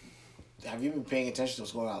 Yo, have you been paying attention to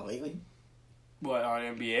what's going on lately? What, on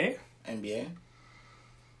NBA? NBA.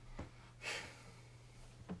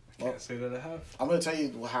 Can't say that I have. I'm gonna tell you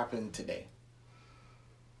what happened today.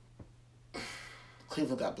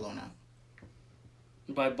 Cleveland got blown out.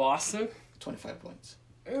 By Boston? 25 points.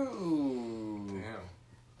 Ooh. Damn.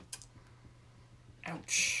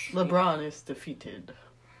 Ouch. LeBron is defeated.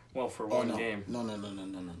 Well, for Oh one no. game. No.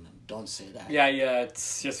 Don't say that. Yeah,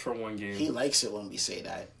 it's just for one game. He likes it when we say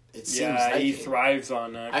that. It seems Yeah, like he it. thrives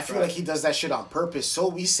on that. I feel like he does that shit on purpose. So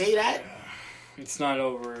we say that, It's not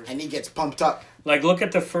over. and he gets pumped up. Like, look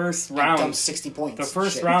at the first And dumps round. 60 points. The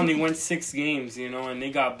first Shit. round, they went 6 games, you know, and they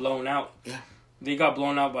got blown out. Yeah. They got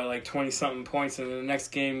blown out by like 20-something points, and the next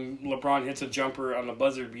game, LeBron hits a jumper on the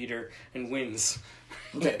buzzer beater and wins.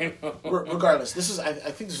 Okay. Regardless, this is I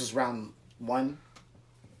think this was round 1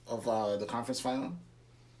 of the conference final.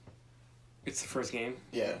 It's the first game,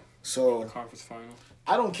 Yeah. the So conference final.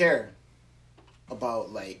 I don't care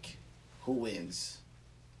about like who wins.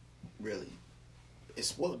 Really,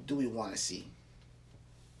 it's what do we want to see?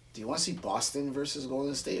 Do you want to see Boston versus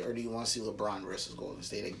Golden State, or do you want to see LeBron versus Golden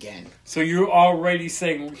State again? So you're already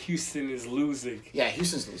saying Houston is losing. Yeah,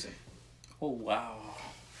 Houston's losing. Oh, wow.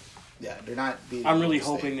 Yeah, they're not beating. I'm really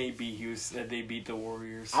Golden State. hoping they beat Houston, that they beat the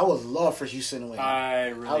Warriors. I would love for Houston to win. I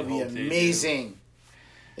really That would be hope they do. amazing.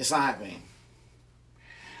 It's not happening.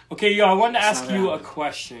 Okay, yo, I wanted to It's ask not you a happening.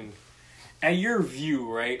 question. At your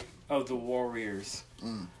view, right, of the Warriors,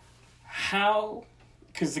 how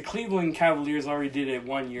because the Cleveland Cavaliers already did it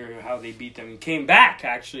 1 year, how they beat them. And came back,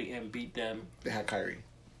 actually, and beat them. They had Kyrie.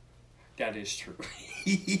 That is true.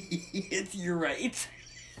 You're right.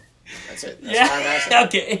 That's it. That's Yeah.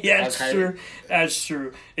 Okay. Yeah, That's that's true. That's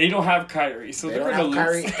true. They don't have Kyrie, so They they're don't gonna have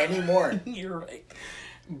lose. Kyrie anymore. You're right.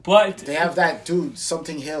 But They have that dude,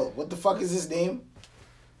 something Hill. What the fuck is his name?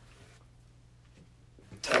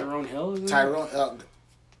 Tyrone Hill. Isn't it? Tyrone.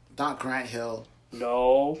 Not Grant Hill.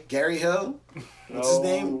 No. Gary Hill. What's No. his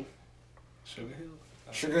name? Sugar Hill.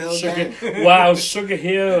 Sugar Hill gang. Sugar. Wow, Sugar I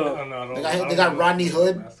Hill. don't know. I don't- They I got, don't they got know Rodney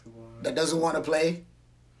Hood basketball. that doesn't want to play.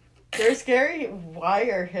 There's Gary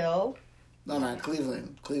Wire Hill. No,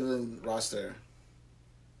 Cleveland roster.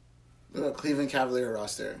 Look at Cleveland Cavalier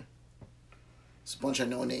roster. It's a bunch of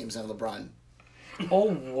no names and LeBron.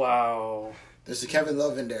 Oh wow. There's a Kevin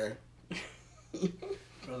Love in there.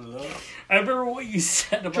 Brother Love. I remember what you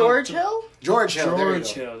said about George Hill? George Hill. There we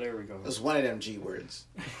George go. Hill. There we go. It was one of them G words.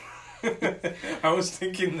 I was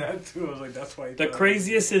thinking that too. I was like, that's why. The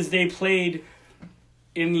craziest is they played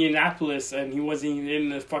Indianapolis, and he wasn't even in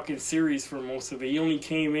the fucking series for most of it. He only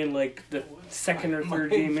came in like the second or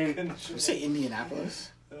third game in. You say Indianapolis?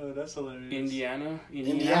 That's hilarious. Indiana,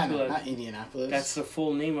 Indiana, not Indianapolis. That's the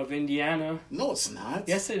full name of Indiana. No, it's not.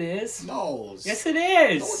 Yes, it is. No. Yes, it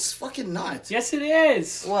is. No, it's fucking not. Yes, it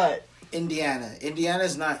is. What? Indiana.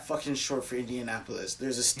 Indiana's not fucking short for Indianapolis.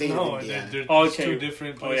 There's a state No, of Indiana. they're Okay. two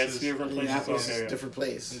different Oh, yeah, it's places. different places. Indianapolis Okay, is yeah. a different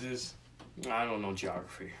place. It is. I don't know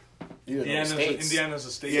geography. You know Indiana's, states. Indiana's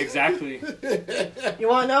a state. Yeah, exactly. You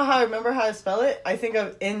want to know how I remember how to spell it? I think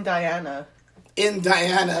of Indiana. In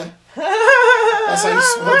Diana. That's how you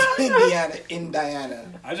spell Indiana. In Diana.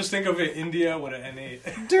 I just think of it India with an N8.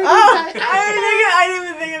 Dirty Oh, Diana. I didn't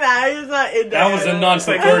even think of that. I just thought Indiana. That was a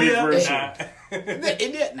non-perverted India? version. Nah.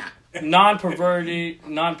 India. Nah. Non-perverted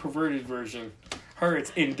version. Her,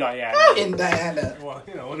 it's in Diana. In Diana. Well,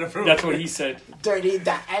 you know, whatever. That's what he said. Dirty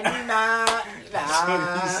Diana. That's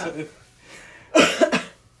what he said.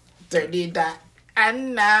 Dirty Diana.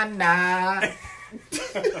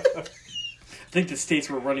 I think the states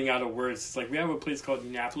were running out of words. It's like, we have a place called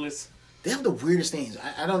Indianapolis. They have the weirdest names.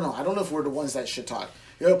 I don't know. I don't know if we're the ones that should talk.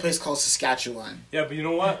 You have a place called Saskatchewan. Yeah, but you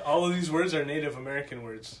know what? All of these words are Native American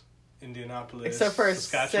words. Indianapolis, Except for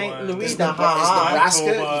Saskatchewan, St. Louis. Is The Nebraska?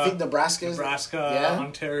 Manitoba, You think Nebraska is? Nebraska, Yeah.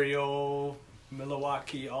 Ontario,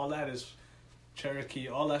 Milwaukee, all that is Cherokee.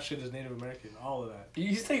 All that shit is Native American. All of that. Did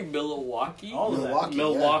you say Milwaukee? All of Milwaukee. that.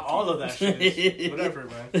 Milwaukee. All of that shit is whatever,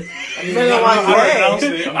 man. I mean, I don't know how to pronounce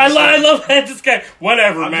it. I'm I just love, saying- I love that this guy.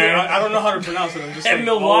 Whatever, man. I don't know how to pronounce it. I'm just And saying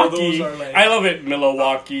all of Milwaukee. those are like. I love it.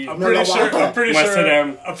 Milwaukee. I'm pretty sure. I'm pretty West sure. of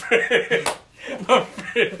them. I'm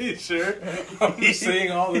pretty sure. I'm just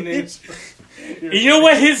saying all the names. You know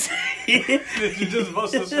what his... Did you just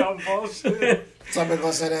bust a sound bullshit? Something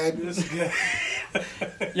else said This guy.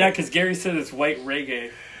 Yeah, because Gary said it's white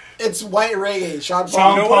reggae. it's white reggae. Sean You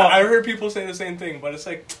Paul. know Paul. what? I heard people say the same thing, but it's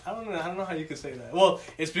like I don't know how you could say that. Well,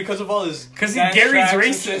 it's because of all his. 'Cause dance Gary's tracks and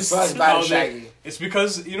racist. shit. It's not as bad as How they- Shaggy. It's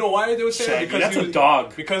because you know why they would say Shaggy, that because that's he a was,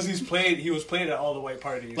 dog. Because he was played at all the white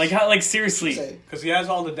parties. Like, how? Like, seriously. Say, because he has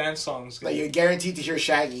all the dance songs. like you're guaranteed to hear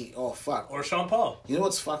Shaggy. Oh fuck. Or Sean Paul. You know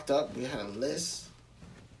what's fucked up? We had a list.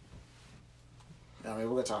 I mean,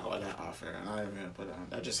 we're gonna talk about that off air. I'm not even gonna put it on.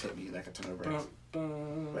 That just hit me like a ton of bricks.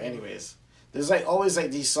 But anyways, there's like always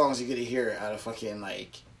like these songs you're gonna hear at a fucking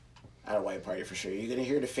like at a white party for sure. You're gonna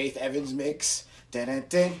hear the Faith Evans mix.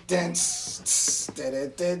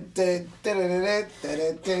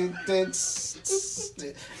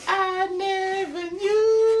 I never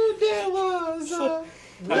knew there was a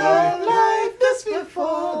love like this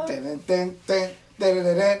before. I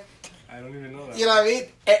don't even know that. You know what I mean?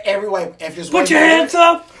 Every white, if there's Put white your man- hands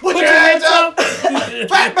up! Put your hands up!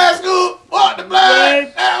 Fat man scoop, walk the blood.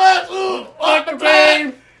 Fat man scoop, walk the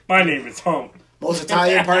blood. My name is Hump. Most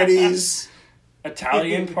Italian parties.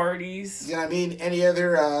 Italian parties. You know what I mean? Any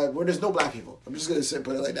other where there's no black people. I'm just gonna say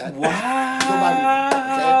put it like that. Wow.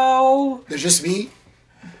 There's just me.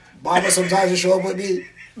 Mama sometimes will show up with me.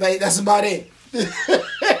 Like that's about it. That's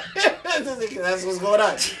what's going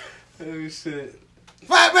on. Oh shit.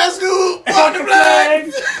 Fat man scoop, walk the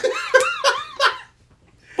blood.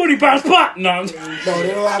 Booty bounce pop. No. No,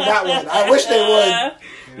 they don't have that one. I wish they would.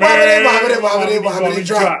 Wobbity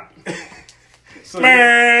drop. So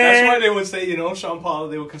that's why they would say, you know, Sean Paul.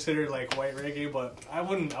 They would consider like white reggae, but I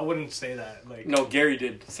wouldn't say that. Like No, Gary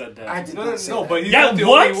did said that. I did no, not say that. but he's Yeah, not the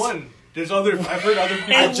what? only one. There's other. I've heard other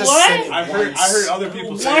people. I just What? said it I once. heard other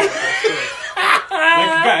people say that.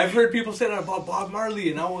 Like, I've heard people say that about Bob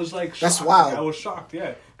Marley, and I was like, shocked. That's wild. I was shocked.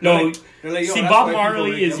 Yeah. No, they're like, yo, see, that's Bob white people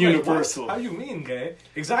Marley reggae. is I'm like, universal. what? How you mean, guy?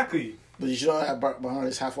 Exactly. But you know that Bob Marley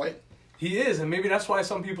is half white. He is, and maybe that's why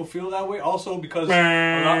some people feel that way. Also, because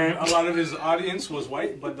a lot of his audience was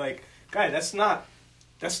white. But like, guy, that's not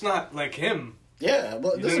like him. Yeah,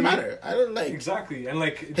 well, it doesn't matter. I don't like exactly, and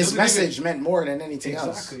like his message meant more than anything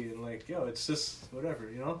else. Exactly, and like, yo, it's just whatever,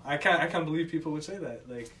 you know. I can't believe people would say that.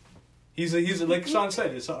 Like, he's like Sean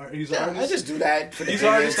said, he's an artist. I just do that for the He's an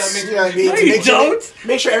artist that makes. You know what I mean? No, you don't.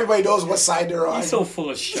 Make sure everybody knows what side they're on. He's so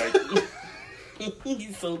full of shit.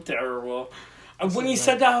 He's so terrible. And when he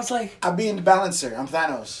said that, I was like, I'm being the balancer. I'm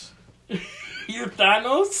Thanos. "You're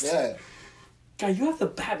Thanos." Yeah. God, you have the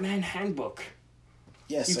Batman handbook.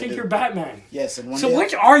 Yes. You I think do. you're Batman? Yes, and one So day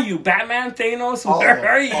which are you, Batman, Thanos? all Where of them,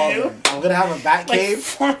 are you? all of them. I'm gonna have a bat Like cave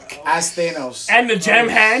fuck. as Thanos. And the gem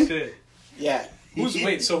hand. Shit. Yeah.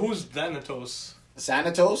 So who's Thanatos?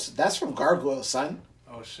 Xanatos? That's from Gargoyle, son.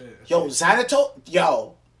 Oh shit. Yo, Xanatos?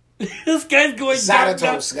 Yo, This guy's going dark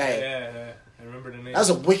now. Xanatos guy. Yeah, I remember the name. That was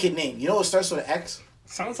a wicked name. You know what starts with an X?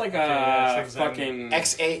 Sounds like yeah, a it's like fucking.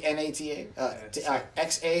 Xanata.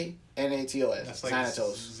 Xanatos. That's like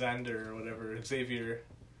Xanatos. Xander or whatever. Xavier.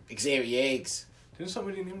 Xavier Eggs. Didn't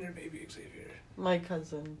somebody name their baby Xavier? My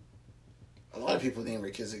cousin. A lot of people name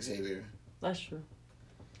their kids Xavier. That's true.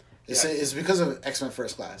 It's because of X-Men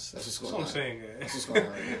First Class. That's what's That's going what I'm on. saying. That's what's going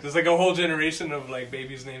on right now. There's like a whole generation of like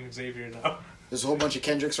babies named Xavier now. There's a whole bunch of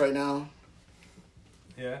Kendricks right now.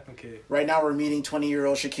 Yeah. Okay. Right now we're meeting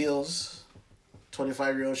 20-year-old Shaquille's.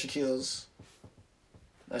 25-year-old Shaquille's.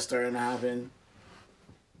 That's starting to happen.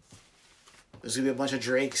 There's going to be a bunch of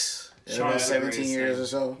Drakes in Sean about is the 17 greatest years name. or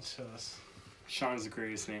so. Just- Sean's the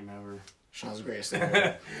greatest name ever. Sean's the greatest thing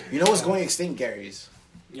ever. You know what's going extinct, Gary's?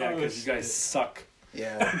 Yeah, Oh, because you guys shit. suck.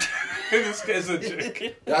 Yeah. this guy's a jerk.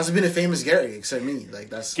 There hasn't been a famous Gary except me. Like,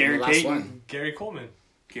 that's Gary the last Payton. one. Gary Coleman.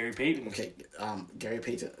 Gary Payton. Okay, Gary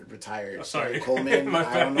Payton retired. Oh, sorry. Gary Coleman, My I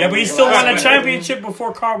bad. don't know. Yeah, but he who's the still last won a one. championship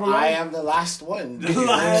before Carl Malone. I am the last one. The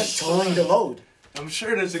last Towing the load. I'm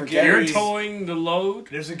sure there's a For Gary. You're towing the load.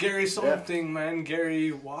 There's a Gary something, man.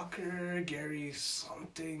 Gary Walker. Gary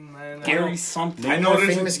something, man. Gary something. I I know know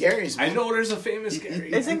there's famous Garys. I Man. know there's a famous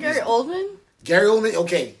Gary. Isn't Gary Oldman? Gary Oldman.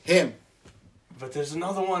 Okay, him. But there's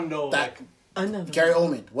another one though. That Like Another. Gary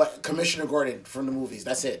Oldman. What? Commissioner Gordon from the movies.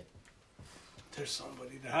 That's it. there's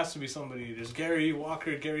somebody. There has to be somebody. There's Gary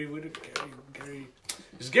Walker. Gary Whittaker. Gary.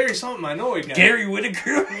 There's Gary something. I know again. Gary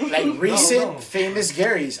Whittaker. Like recent no. famous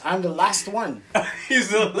Garys. I'm the last one. He's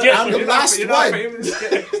the I'm the you're last you're not one. famous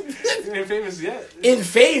yet. You ain't famous yet. In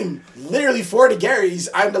fame, literally for the Garys,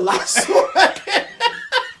 I'm the last one.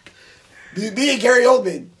 Me and Gary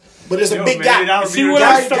Oldman. But there's a Yo, big maybe gap. that'll be See your what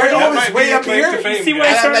I claim- started- that Gary Oldman's might be way your up claim here. to You fame, See when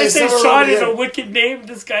guys. I started to like say someone Sean over is a here. wicked name,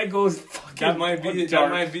 this guy goes fucking That might be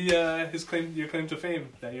dark. his claim. Your claim to fame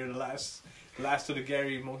that you're the last of the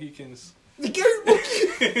Gary Mohicans. The Gary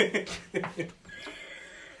Oldman.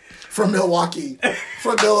 From Milwaukee.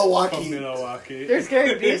 From Milwaukee. From Milwaukee. There's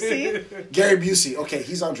Gary Busey. Gary Busey. Okay,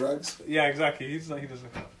 he's on drugs. Yeah, exactly. He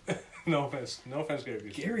doesn't count. No offense, Gary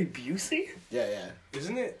Busey. Gary Busey? Yeah, yeah.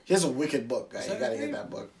 Isn't it? He has a wicked book, guy. Is You that gotta his get name? that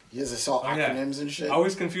book. He has all Oh, yeah. acronyms and shit. I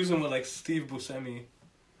always confuse him with like Steve Buscemi.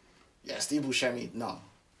 Yeah, Steve Buscemi. No.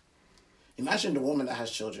 Imagine the woman that has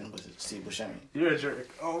children with Steve Buscemi. You're a jerk.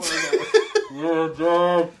 Oh my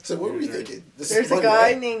god. So what were we thinking? This is There's a funny, guy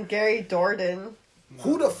right? named Gary Dorden.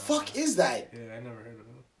 Who the fuck is that? Yeah, I never heard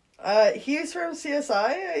of him. He's from CSI,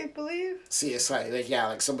 I believe. CSI.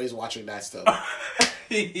 Like somebody's watching that stuff.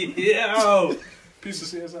 Yeah. Piece of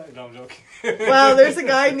CSI. No, I'm joking. Well, there's a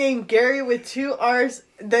guy named Gary with 2 R's.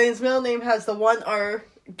 Then his middle name has the 1 R.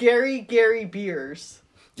 Gary Beers.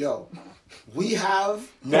 Yo, we have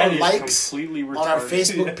more That is likes completely on our retarded.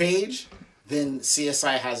 Facebook page than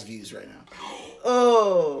CSI has views right now.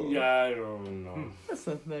 Oh. Yeah, I don't know. That's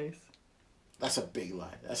not nice. That's a big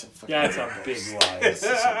lie. That's a fucking Yeah, it's a big lie. That's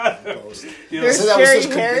a post. Yo, There's So that was Gary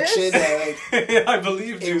such Harris? conviction that like I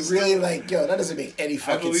believe you. it really like yo, that doesn't make any I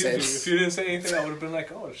fucking believe you. sense. If you didn't say anything, I would have been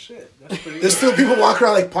like, "Oh shit, that's pretty." There's still people walking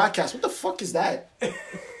around like podcasts. What the fuck is that?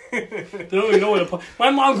 They don't even know what a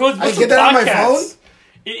my mom goes. I What's get a that on my podcast? phone?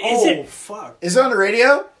 Is Oh it? fuck! Is it on the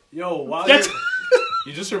radio? Yo, wow, That's-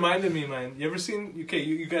 you just reminded me, man. You ever seen? Okay,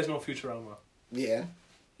 you guys know Futurama. Yeah.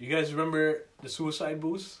 You guys remember the suicide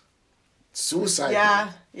booth? Suicide.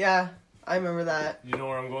 Yeah. I remember that. You know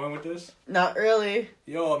where I'm going with this? Not really.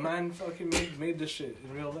 Yo, a man fucking made this shit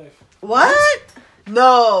in real life. What?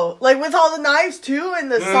 No. Like with all the knives too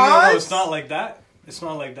and the No, saws? it's not like that. It's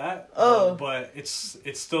not like that. Oh. But it's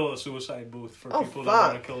still a suicide booth for Oh, people that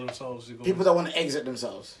fuck. want to kill themselves. You go, People that want to exit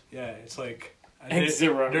themselves. yeah, it's like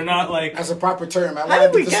They're not like... That's a proper term. I How want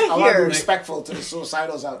did to we be get I want to be here? respectful to the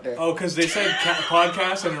suicidals out there. Oh, because they said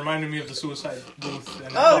podcast and it reminded me of the suicide booth. And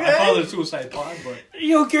Okay. I call it a suicide pod, but...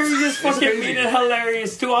 Yo, Gary just fucking crazy. made it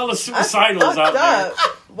hilarious to all the That's suicidals fucked out there. up.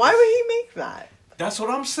 Why would he make that? That's what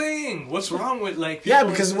I'm saying. What's wrong with, like... Yeah,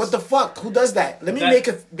 people because in what this- the fuck? Who does that? Let me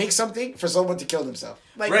That- make something for someone to kill themselves.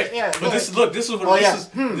 Like, Right, yeah, but this is what this Oh, yeah. is.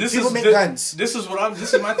 Hmm, This people is make thi- guns. This is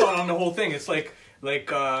my thought on the whole thing. It's like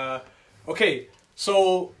okay,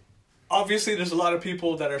 so obviously there's a lot of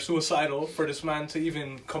people that are suicidal for this man to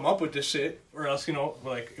even come up with this shit, or else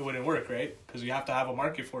like it wouldn't work, right? Because you have to have a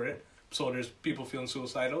market for it. So there's people feeling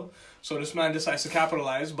suicidal. So this man decides to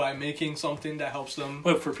capitalize by making something that helps them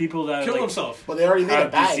But for people that kill like, themselves. Well, they already made a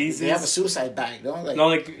have bag. diseases. They have a suicide bag, no? Like, no,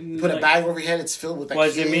 like put a like, bag over your head. It's filled with like.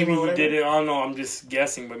 Was it helium maybe or you whatever. did it? I don't know. I'm just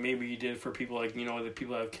guessing, but maybe you did it for people like the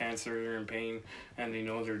people that have cancer, they're in pain, and they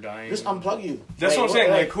know they're dying. Just unplug you. That's Like, what I'm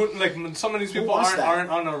saying. what- Like some of these people wants aren't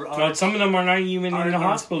that? on a. No, some of them are not even in the Aren't-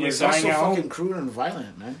 hospital. They're yes, That's dying so at fucking home. crude and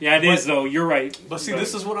violent, man. Yeah, it is But- though. You're right. But see,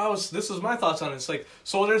 this is my thoughts on it. It's like,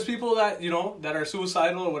 so there's people that, that are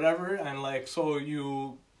suicidal or whatever, and like, so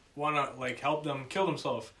you want to like help them kill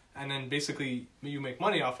themselves, and then basically you make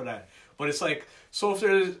money off of that. But it's like, so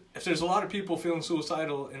if there's a lot of people feeling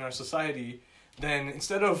suicidal in our society, then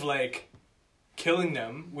instead of like killing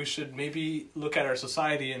them, we should maybe look at our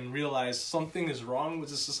society and realize something is wrong with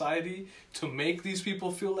the society to make these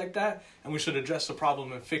people feel like that, and we should address the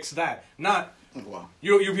problem and fix that. Not Wow.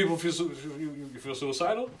 you people feel you feel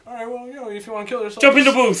suicidal. All right, well, if you want to kill yourself, Jump in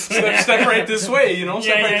the just booth. step right this way. Step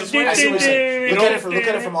right yeah. this way. I see what you're saying. You Look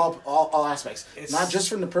at it from all aspects. It's- Not just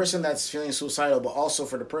from the person that's feeling suicidal, but also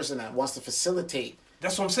for the person that wants to facilitate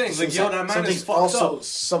That's what I'm saying. Like, suicide. that man Something's is fucked also up.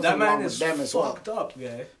 something That man wrong is with them as well. fucked up,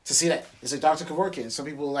 guy. to see that. It's like Dr. Kevorkian. Some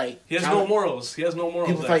people like He has no morals. He has no morals.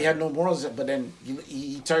 People there. thought he had no morals, but then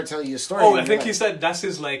he started telling you a story. Oh, and I think you're he like, said that's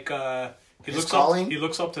his like. He His looks calling? up. He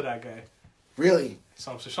looks up to that guy. Really?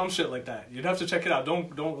 Some shit like that. You'd have to check it out.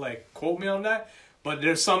 Don't like quote me on that. But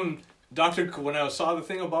there's some Dr. When I saw the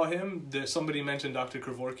thing about him, there's somebody mentioned Dr.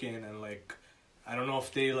 Kevorkian, and like, I don't know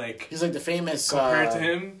if they like He's like the famous compared to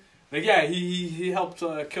him. Like, yeah, he helped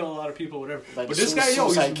kill a lot of people, whatever. Like but this guy,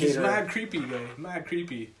 suicide he's caterer. mad creepy, guy. Mad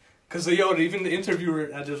creepy. Cause even the interviewer,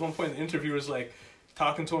 there's one point the interviewer's like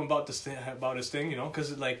talking to him about his thing,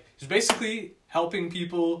 cause like he's basically helping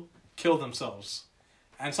people kill themselves.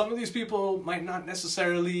 And some of these people might not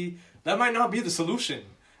necessarily, that might not be the solution.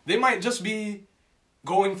 They might just be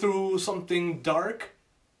going through something dark,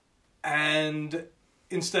 and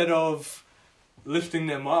instead of lifting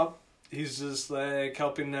them up, he's just like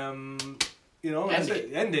helping them,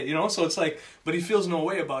 end it, so it's like, but he feels no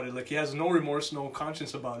way about it. Like, he has no remorse, no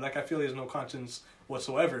conscience about it. Like, I feel he has no conscience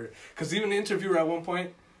whatsoever. Because even the interviewer at one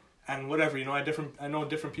point, and whatever, I know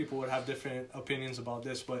different people would have different opinions about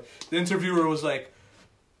this, but the interviewer was like,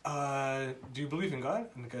 do you believe in God?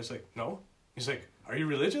 And the guy's like, no. He's like, are you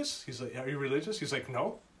religious? He's like, are you religious? He's like,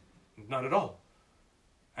 no, not at all.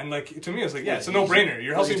 And like, to me, it's like, yeah, it's a no-brainer.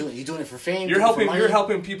 You're helping. You're doing it for fame. You're doing it for helping. money. You're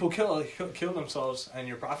helping people kill themselves, and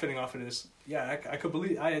you're profiting off of this. Yeah, I could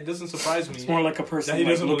believe. It doesn't surprise me. It's more like a person That he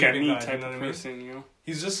like, doesn't look at believe in me God, type you know of what I mean? person,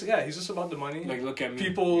 He's just about the money. Like, look at me.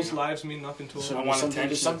 People's lives mean nothing to him. So I want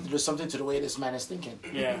there's attention. there's something to the way this man is thinking.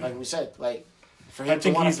 Yeah. Like we said, like for I him to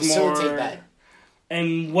think want to he's facilitate more- that.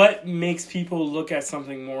 And what makes people look at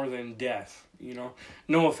something more than death?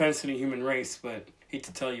 No offense to the human race, but hate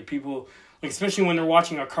to tell you, people, like, especially when they're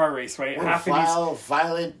watching a car race, right? We're Half of these,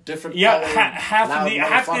 violent, different. yeah, colored, half loud of these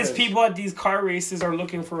motherfuckers. people at these car races are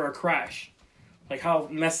looking for a crash. Like, how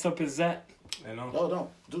messed up is that? I know. No,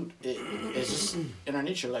 dude. It's just in our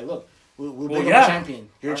nature. Like, look, we're Well, big yeah. of a champion.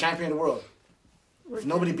 You're a champion of the world. If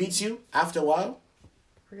nobody beats you, after a while,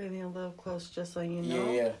 We're getting a little close, just so you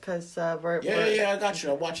know. Yeah. Because we're... yeah, I got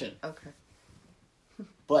you. I'm watching. Okay.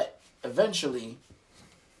 But eventually,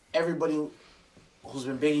 everybody who's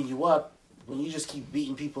been beating you up, when you just keep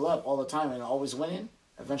beating people up all the time and always winning,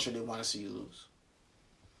 eventually they want to see you lose.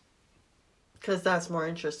 Because that's more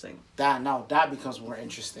interesting. That becomes more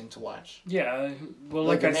interesting to watch. Yeah, well,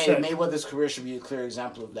 like I May- said, Mayweather's career should be a clear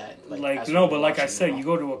example of that. like as no, we're but like I watching, said, you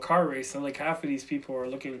go to a car race and like half of these people are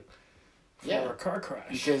looking for Yeah. a car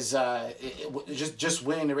crash. because just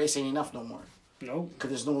winning the race ain't enough no more. Nope. Because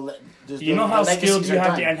there's no. You know how skilled legacies you are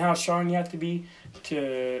have to done. and how strong you have to be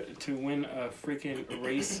to win a freaking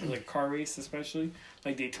race, like car race, especially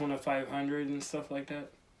like Daytona 500 and stuff like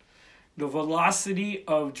that. The velocity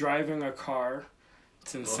of driving a car,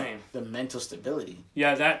 it's insane. The mental stability.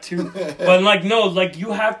 Yeah, that too. But like no, like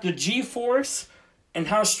you have the G-force and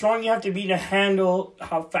how strong you have to be to handle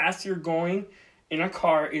how fast you're going in a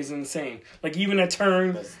car is insane. Like even a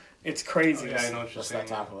turn It's crazy. Yeah, I know what you're Let's saying.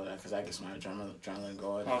 not talk about that because that gets my adrenaline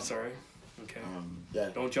going. Oh, sorry. Okay. Yeah.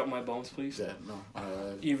 Don't jump my bones, please. Yeah, no.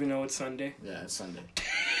 Even though it's Sunday. Yeah, it's Sunday.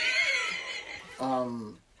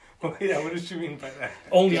 Yeah, what did you mean by that?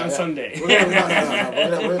 Only on Sunday. No.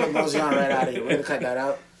 We're gonna mosey on right out of here. We're gonna cut that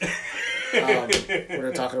out.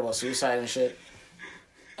 We're talking about suicide and shit,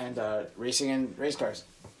 and racing in race cars.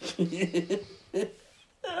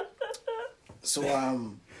 So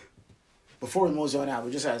before we mosey on out,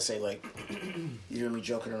 we just had to say like, you hear me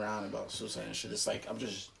joking around about suicide and shit. It's like I'm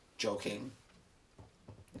just joking.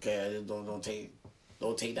 Okay, don't take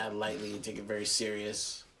that lightly. Take it very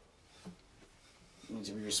serious. You need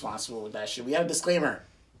to be responsible with that shit. We have a disclaimer.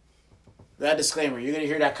 You're gonna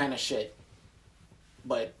hear that kind of shit.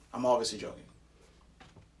 But I'm obviously joking.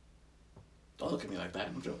 Don't look at me like that.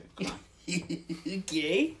 I'm joking. Come on.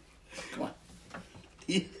 Gay? Come on.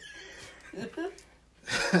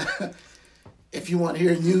 If you want to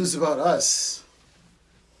hear news about us,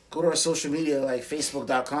 go to our social media like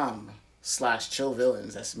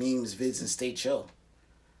facebook.com/chillvillains. That's memes, vids, and stay chill.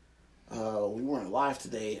 We weren't live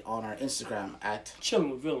today on our Instagram at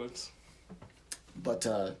Chilling with Villains. But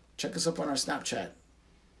check us up on our Snapchat.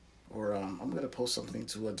 Or I'm going to post something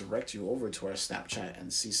to direct you over to our Snapchat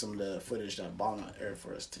and see some of the footage that Obama aired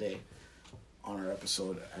for us today on our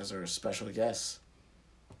episode as our special guest.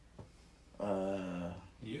 Yeah.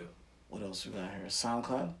 What else we got here?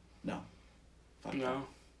 SoundCloud? No. Fuck No.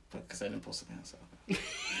 Because I didn't post something on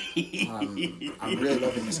SoundCloud. I'm really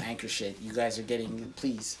loving this Anchor shit. You guys are getting...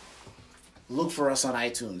 Please, look for us on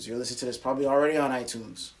iTunes. You're listening to this probably already on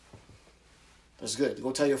iTunes. That's good.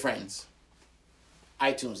 Go tell your friends.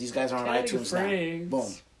 iTunes. These guys are on iTunes now.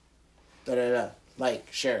 Boom. Da-da-da.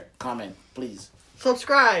 Like, share, comment, please.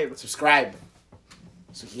 Subscribe.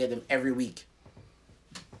 So you can get them every week.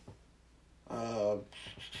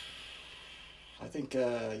 I think,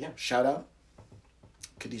 shout out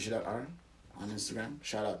Khadijah.R on Instagram.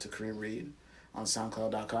 Shout out to Kareem Reed on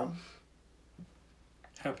SoundCloud.com.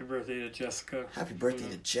 Happy birthday to Jessica. Happy birthday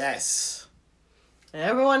to Jess. And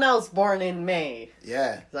everyone else born in May.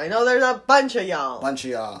 Yeah. 'Cause I know there's a bunch of y'all. Bunch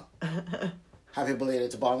of y'all. Happy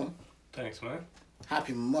belated to Obama. Thanks, man.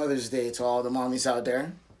 Happy Mother's Day to all the mommies out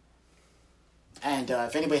there. And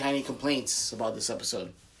if anybody had any complaints about this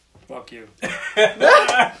episode, Fuck you.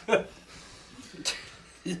 I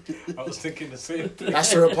was thinking the same thing.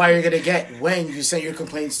 that's the reply you're going to get when you send your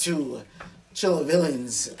complaints to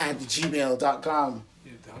chillvillains@gmail.com.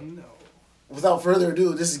 You don't know. Without further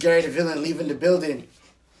ado, this is Gary the Villain leaving the building.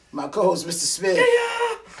 My co-host, Mr. Smith.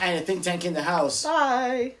 And a think tank in the house.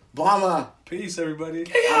 Bye. Obama. Peace, everybody. On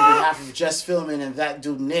behalf of Just Filming and that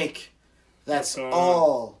dude, Nick. That's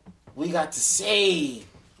all we got to say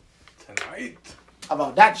Tonight.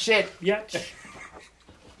 about that shit. Yeah.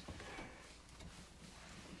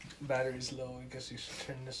 Battery's low. I guess you should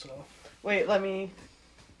turn this off. Wait, let me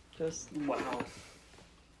just... Wow.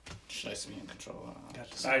 Should I be in control?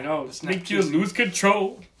 Got the I know. the Make you lose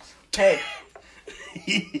control. Hey,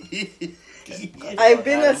 I've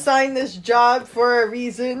been assigned this job for a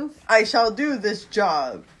reason. I shall do this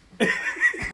job.